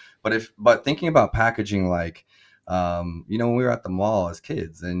far. But thinking about packaging, like, when we were at the mall as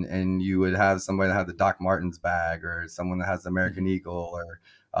kids and you would have somebody that had the Doc Martens bag, or someone that has the American Eagle, or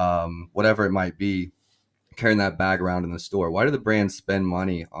whatever it might be, carrying that bag around in the store. Why do the brands spend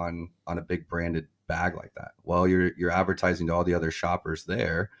money on a big branded bag like that? Well, you're advertising to all the other shoppers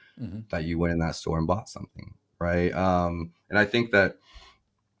there that you went in that store and bought something, right? And I think that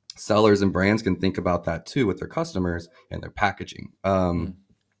sellers and brands can think about that too with their customers and their packaging.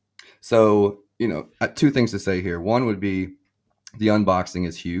 So, 2 things to say here. One would be the unboxing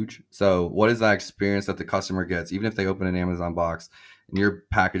is huge. So what is that experience that the customer gets, even if they open an Amazon box and your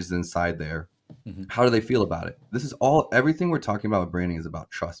package is inside there? How do they feel about it? This is everything we're talking about with branding is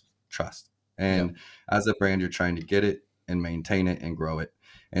about trust. And as a brand, you're trying to get it and maintain it and grow it.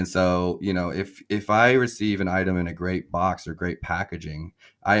 And so, if I receive an item in a great box or great packaging,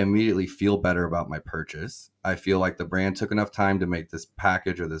 I immediately feel better about my purchase. I feel like the brand took enough time to make this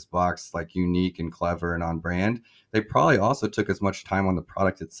package or this box like unique and clever and on brand. They probably also took as much time on the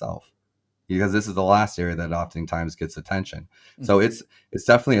product itself, because this is the last area that oftentimes gets attention. So it's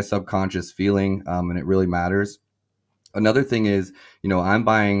definitely a subconscious feeling, and it really matters. Another thing is, I'm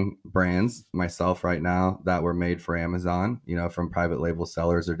buying brands myself right now that were made for Amazon, from private label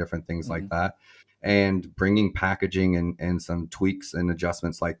sellers or different things like that, and bringing packaging and some tweaks and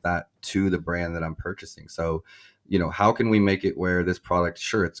adjustments like that to the brand that I'm purchasing. So, how can we make it where this product,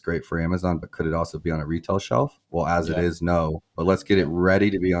 sure, it's great for Amazon, but could it also be on a retail shelf? Well, as it is, no, but let's get it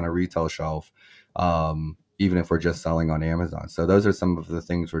ready to be on a retail shelf. Even if we're just selling on Amazon. So those are some of the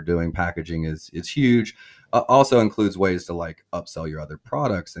things we're doing. Packaging is huge. Also includes ways to like upsell your other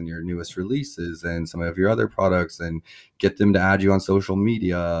products and your newest releases and some of your other products and get them to add you on social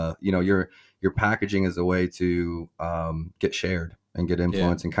media. Your packaging is a way to get shared and get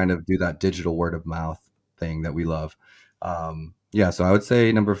influence and kind of do that digital word of mouth thing that we love. So I would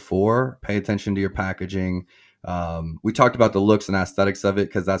say number 4, pay attention to your packaging. We talked about the looks and aesthetics of it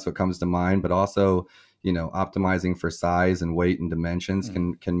because that's what comes to mind, but also optimizing for size and weight and dimensions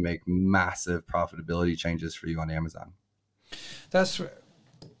can make massive profitability changes for you on Amazon. That's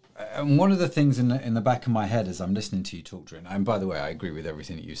and one of the things in the back of my head as I'm listening to you talk, Drin, and by the way, I agree with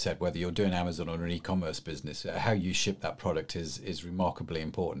everything that you said. Whether you're doing Amazon or an e-commerce business, how you ship that product is remarkably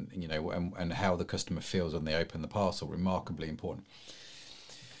important. And how the customer feels when they open the parcel, remarkably important.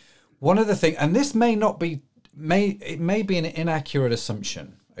 One of the things, and this may be an inaccurate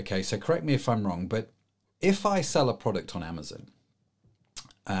assumption. Okay, so correct me if I'm wrong, but if I sell a product on Amazon,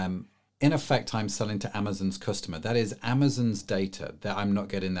 in effect, I'm selling to Amazon's customer. That is Amazon's data. That I'm not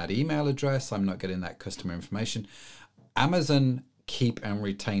getting that email address. I'm not getting that customer information. Amazon keep and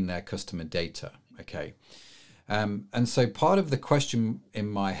retain their customer data. Okay. And so part of the question in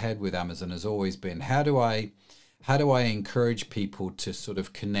my head with Amazon has always been, how do I encourage people to sort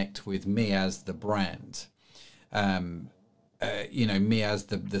of connect with me as the brand? me as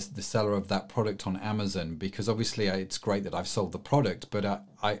the seller of that product on Amazon, because obviously it's great that I've sold the product, but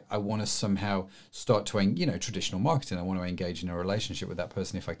I want to somehow start to, traditional marketing. I want to engage in a relationship with that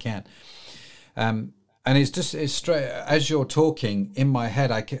person if I can. And it's straight as you're talking in my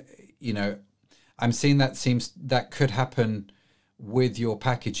head. I'm seeing that could happen with your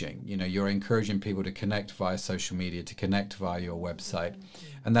packaging. You're encouraging people to connect via social media, to connect via your website,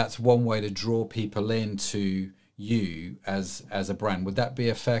 and that's one way to draw people into you as a brand. Would that be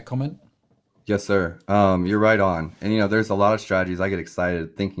a fair comment? Yes, sir. You're right on. And there's a lot of strategies. I get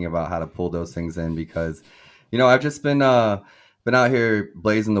excited thinking about how to pull those things in because, I've just been out here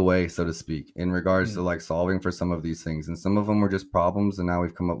blazing the way, so to speak, in regards to like solving for some of these things. And some of them were just problems, and now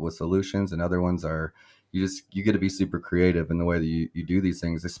we've come up with solutions. And other ones are you get to be super creative in the way that you do these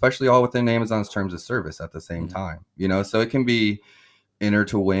things, especially all within Amazon's terms of service at the same time. So it can be enter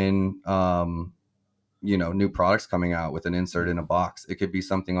to win. New products coming out with an insert in a box. It could be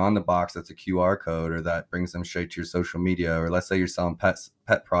something on the box that's a QR code or that brings them straight to your social media. Or let's say you're selling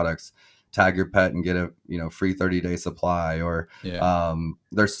pet products, tag your pet and get a free 30-day supply. Or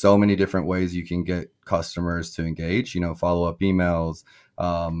there's so many different ways you can get customers to engage. Follow up emails,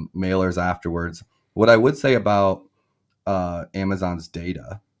 mailers afterwards. What I would say about Amazon's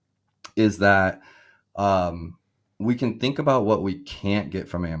data is that we can think about what we can't get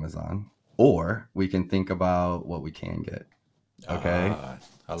from Amazon, or we can think about what we can get. Okay.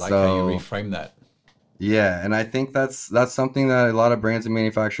 I like how you reframe that. Yeah. And I think that's something that a lot of brands and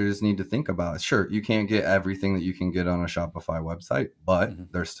manufacturers need to think about. Sure, you can't get everything that you can get on a Shopify website,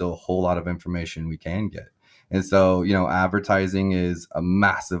 but there's still a whole lot of information we can get. And so, advertising is a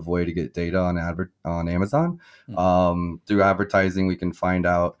massive way to get data on Amazon. Through advertising, we can find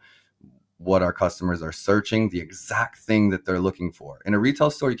out what our customers are searching, the exact thing that they're looking for. In a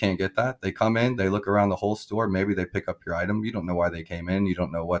retail store, you can't get that. They come in, they look around the whole store. Maybe they pick up your item. You don't know why they came in. You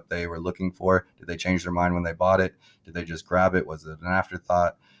don't know what they were looking for. Did they change their mind when they bought it? Did they just grab it? Was it an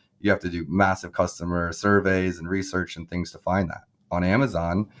afterthought? You have to do massive customer surveys and research and things to find that. On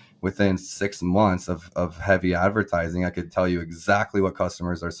Amazon, within 6 months of heavy advertising, I could tell you exactly what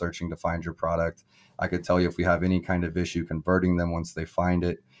customers are searching to find your product. I could tell you if we have any kind of issue converting them once they find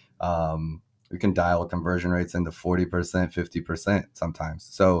it. We can dial conversion rates into 40%, 50% sometimes.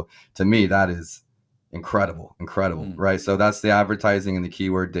 So to me, that is incredible, right? So that's the advertising and the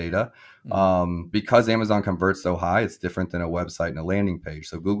keyword data. Because Amazon converts so high, it's different than a website and a landing page.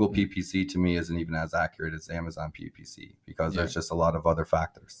 So Google PPC to me isn't even as accurate as Amazon PPC because there's just a lot of other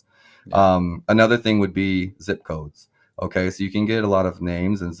factors. Another thing would be zip codes. Okay, so you can get a lot of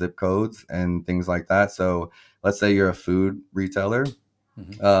names and zip codes and things like that. So let's say you're a food retailer.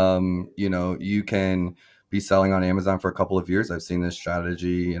 You can be selling on Amazon for a couple of years. I've seen this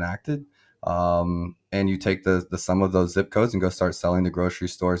strategy enacted. And you take the sum of those zip codes and go start selling to grocery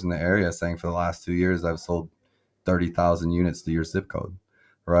stores in the area, saying for the last 2 years, I've sold 30,000 units to your zip code.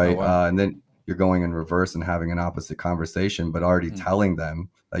 Right. Oh, wow. And then you're going in reverse and having an opposite conversation, but already telling them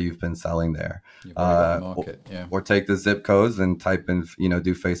that you've been selling there. You've already got the market. Or take the zip codes and type in,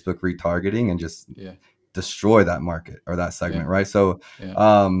 do Facebook retargeting and just destroy that market or that segment, right? So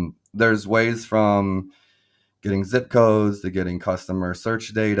there's ways from getting zip codes to getting customer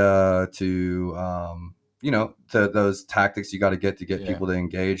search data to to those tactics you got to get people to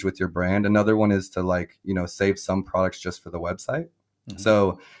engage with your brand. Another one is to save some products just for the website.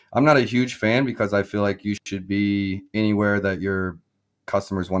 So I'm not a huge fan because I feel like you should be anywhere that your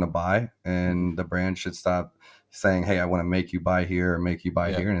customers want to buy, and the brand should stop saying, hey, I want to make you buy here or make you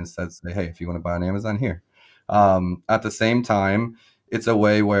buy here, and instead say, hey, if you want to buy on Amazon, here. At the same time, it's a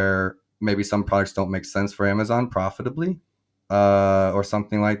way where maybe some products don't make sense for Amazon profitably, or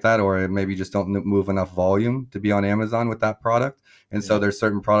something like that, or maybe just don't move enough volume to be on Amazon with that product. And so there's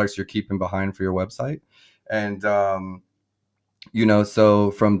certain products you're keeping behind for your website. And,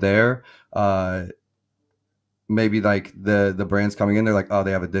 so from there, maybe like the brands coming in, they're like, oh,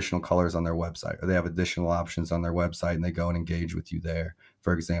 they have additional colors on their website, or they have additional options on their website, and they go and engage with you there,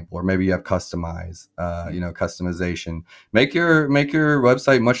 for example. Or maybe you have customization. Make your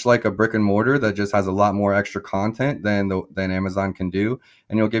website much like a brick and mortar that just has a lot more extra content than Amazon can do,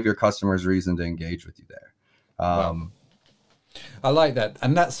 and you'll give your customers reason to engage with you there. Wow. I like that,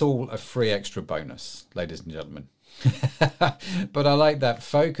 and that's all a free extra bonus, ladies and gentlemen. But I like that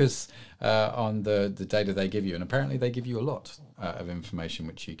focus on the data they give you, and apparently they give you a lot of information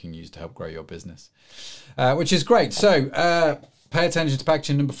which you can use to help grow your business, which is great. So pay attention to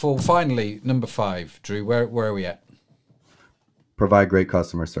packaging. Number 4. Finally, number 5. Drew, where are we at? Provide great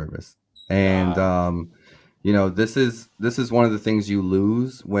customer service. And this is one of the things you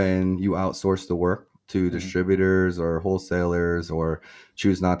lose when you outsource the work to distributors or wholesalers, or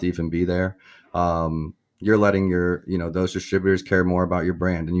choose not to even be there, you're letting your, those distributors care more about your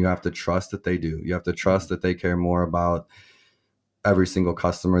brand, and you have to trust that they do. You have to trust that they care more about every single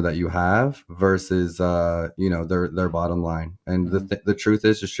customer that you have versus, their bottom line. And the truth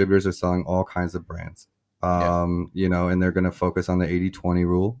is, distributors are selling all kinds of brands, and they're going to focus on the 80-20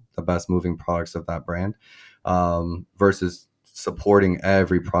 rule, the best moving products of that brand, versus supporting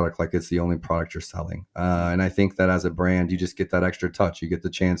every product like it's the only product you're selling. And I think that as a brand, you just get that extra touch. You get the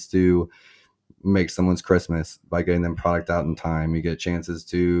chance to make someone's Christmas by getting them product out in time. You get chances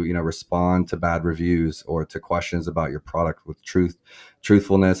to, respond to bad reviews or to questions about your product with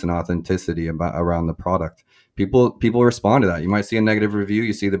truthfulness and authenticity around the product. People respond to that. You might see a negative review,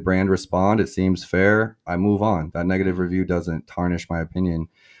 you see the brand respond, it seems fair, I move on. That negative review doesn't tarnish my opinion.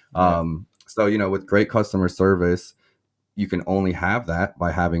 So, with great customer service, you can only have that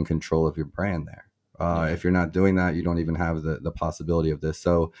by having control of your brand there. If you're not doing that, you don't even have the possibility of this.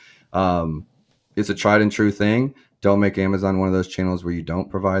 So, it's a tried and true thing. Don't make Amazon one of those channels where you don't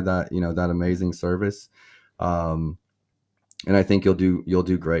provide that, that amazing service. And I think you'll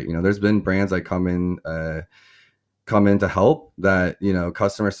do great. There's been brands that come in to help that,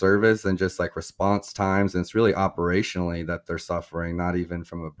 customer service and just like response times. And it's really operationally that they're suffering, not even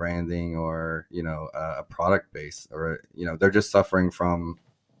from a branding or, a product base, or, they're just suffering from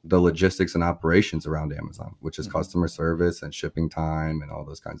the logistics and operations around Amazon, which is customer service and shipping time and all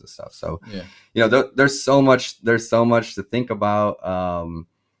those kinds of stuff. So, there's so much to think about,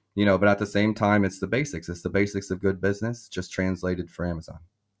 but at the same time, it's the basics. It's the basics of good business, just translated for Amazon.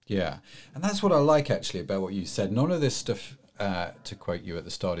 Yeah. And that's what I like actually about what you said. None of this stuff, to quote you at the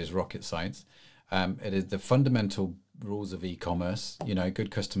start, is rocket science. It is the fundamental rules of e-commerce,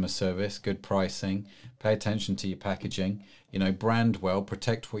 good customer service, good pricing, pay attention to your packaging, brand well,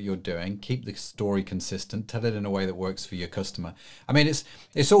 protect what you're doing, keep the story consistent, tell it in a way that works for your customer. I mean,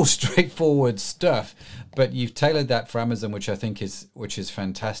 it's all straightforward stuff, but you've tailored that for Amazon, which I think is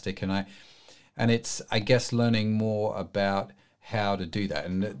fantastic. And it's, I guess, learning more about how to do that.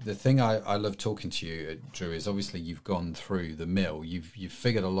 And the thing I love talking to you, Drew, is obviously you've gone through the mill. You've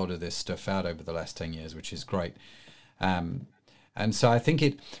figured a lot of this stuff out over the last 10 years, which is great. And so I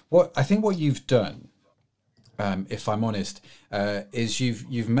think what you've done, if I'm honest, is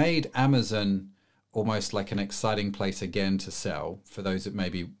you've made Amazon almost like an exciting place again to sell for those that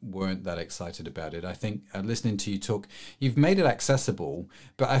maybe weren't that excited about it. I think listening to you talk, you've made it accessible,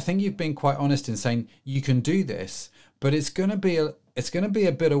 but I think you've been quite honest in saying you can do this, but it's going to be a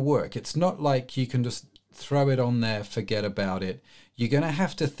bit of work. It's not like you can just throw it on there, forget about it. You're going to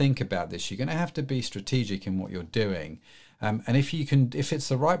have to think about this. You're going to have to be strategic in what you're doing. And if it's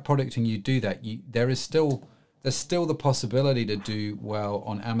the right product and you do that, there's still the possibility to do well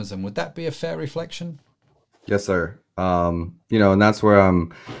on Amazon. Would that be a fair reflection? Yes, sir. And that's where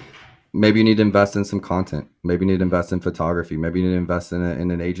maybe you need to invest in some content. Maybe you need to invest in photography. Maybe you need to invest in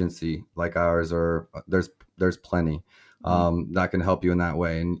an agency like ours, or there's plenty that can help you in that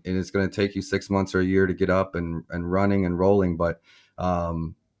way. And it's going to take you 6 months or a year to get up and running and rolling. But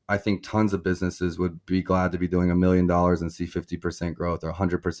I think tons of businesses would be glad to be doing $1 million and see 50% growth or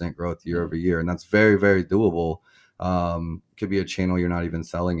 100% growth year over year. And that's very, very doable. Could be a channel you're not even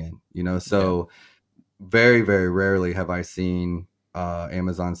selling in, so very, very rarely have I seen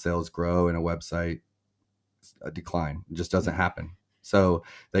Amazon sales grow and a website decline. It just doesn't happen. So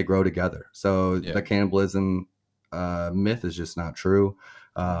they grow together. So the cannibalism myth is just not true.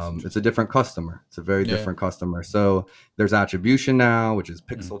 It's a different customer. It's a very different customer. So there's attribution now, which is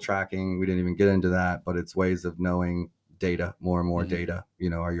pixel tracking. We didn't even get into that, but it's ways of knowing data, more and more data,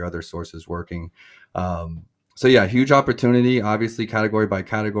 are your other sources working? So yeah, huge opportunity, obviously category by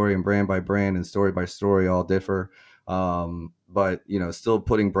category and brand by brand and story by story all differ. But still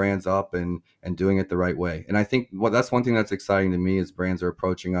putting brands up and doing it the right way. And I think that's one thing that's exciting to me is brands are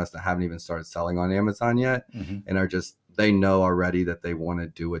approaching us that haven't even started selling on Amazon yet and are just, they know already that they want to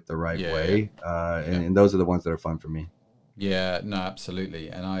do it the right way. And those are the ones that are fun for me. Yeah, no, absolutely.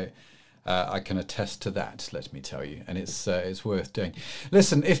 And I can attest to that, let me tell you. And it's worth doing.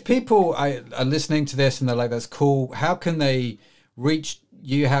 Listen, if people are listening to this and they're like, that's cool, how can they reach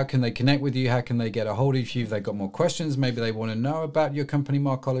you? How can they connect with you? How can they get a hold of you if they've got more questions? Maybe they want to know about your company,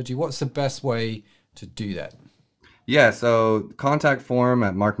 Markology. What's the best way to do that? Yeah, so contact form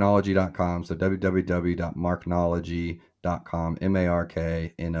at marknology.com. So www.marknology.com,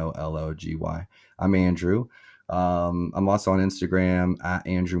 MARKNOLOGY. I'm Andrew. I'm also on Instagram at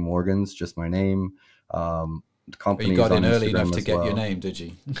Andrew Morgans, just my name. You got in early enough to get your name, did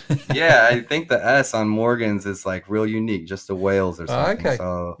you? Yeah, I think the S on Morgans is like real unique, just the whales or something. Okay.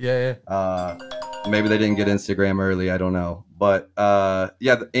 So Maybe they didn't get Instagram early. I don't know. But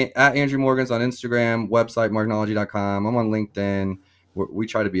yeah, at Andrew Morgan's on Instagram, website, marknology.com. I'm on LinkedIn. We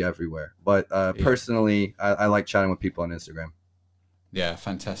try to be everywhere. But personally, I like chatting with people on Instagram. Yeah,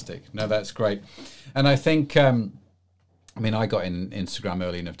 fantastic. No, that's great. And I think, I mean, I got in Instagram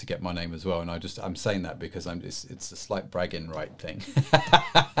early enough to get my name as well. And I'm saying that because it's a slight bragging right thing.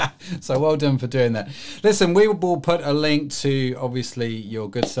 So well done for doing that. Listen, we will put a link to, obviously, your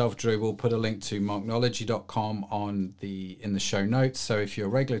good self, Drew. We'll put a link to marknology.com in the show notes. So if you're a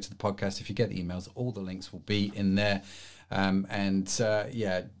regular to the podcast, if you get the emails, all the links will be in there.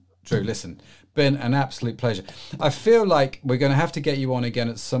 Yeah, Drew, listen, been an absolute pleasure. I feel like we're going to have to get you on again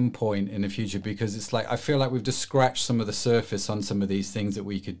at some point in the future, because it's like I feel like we've just scratched some of the surface on some of these things that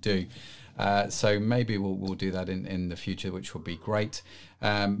we could do. So maybe we'll do that in the future, which will be great.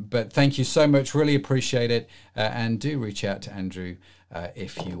 But thank you so much. Really appreciate it. And do reach out to Andrew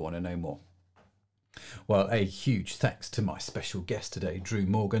if you want to know more. Well, a huge thanks to my special guest today, Drew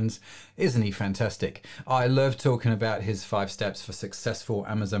Morgans. Isn't he fantastic? I love talking about his 5 steps for successful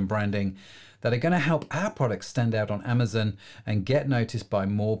Amazon branding that are going to help our products stand out on Amazon and get noticed by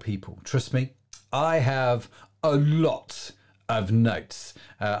more people. Trust me, I have a lot of notes,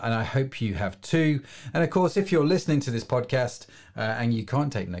 and I hope you have too. And of course, if you're listening to this podcast and you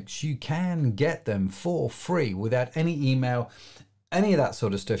can't take notes, you can get them for free without any email, any of that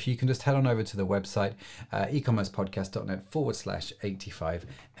sort of stuff. You can just head on over to the website, ecommercepodcast.net/85,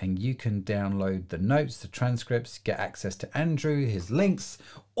 and you can download the notes, the transcripts, get access to Andrew, his links,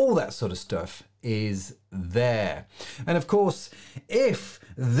 all that sort of stuff is there. And of course, if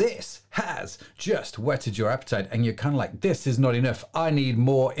this has just whetted your appetite and you're kind of like, this is not enough, I need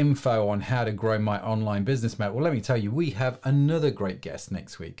more info on how to grow my online business, Matt. Well, let me tell you, we have another great guest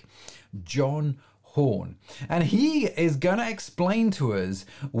next week, John Horn, and he is going to explain to us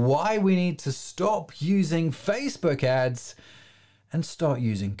why we need to stop using Facebook ads and start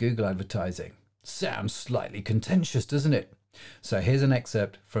using Google advertising. Sounds slightly contentious, doesn't it? So here's an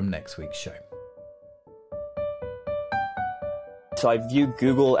excerpt from next week's show. So I view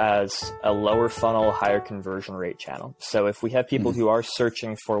Google as a lower funnel, higher conversion rate channel. So if we have people who are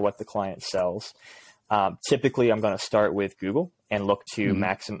searching for what the client sells, typically I'm going to start with Google and look to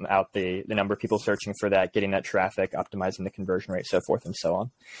maximum out the number of people searching for that, getting that traffic, optimizing the conversion rate, so forth and so on.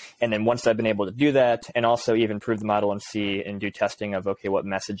 And then once I've been able to do that, and also even prove the model and see and do testing of, okay, what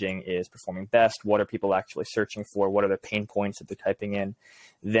messaging is performing best, what are people actually searching for, what are the pain points that they're typing in,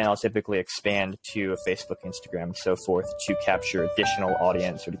 then I'll typically expand to a Facebook, Instagram, and so forth to capture additional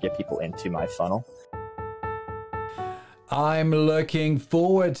audience or to get people into my funnel. I'm looking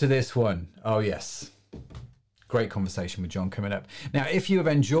forward to this one. Oh, yes. Great conversation with John coming up. Now, if you have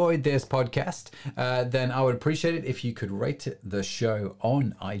enjoyed this podcast, then I would appreciate it if you could rate the show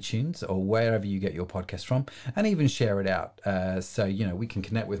on iTunes or wherever you get your podcast from, and even share it out. So, you know, we can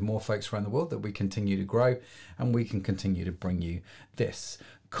connect with more folks around the world, that we continue to grow, and we can continue to bring you this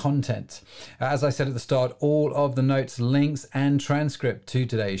content. As I said at the start, all of the notes, links, and transcript to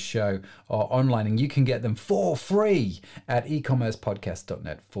today's show are online, and you can get them for free at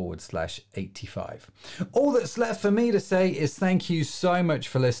ecommercepodcast.net/85. All that's left for me to say is thank you so much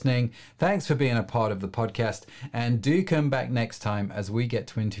for listening. Thanks for being a part of the podcast, and do come back next time as we get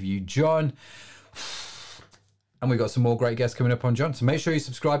to interview John. And we've got some more great guests coming up on John, so make sure you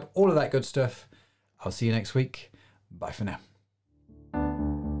subscribe, all of that good stuff. I'll see you next week. Bye for now.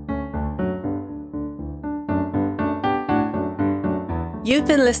 You've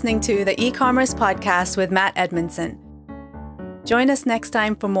been listening to the eCommerce Podcast with Matt Edmondson. Join us next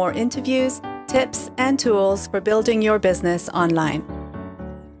time for more interviews, tips, and tools for building your business online.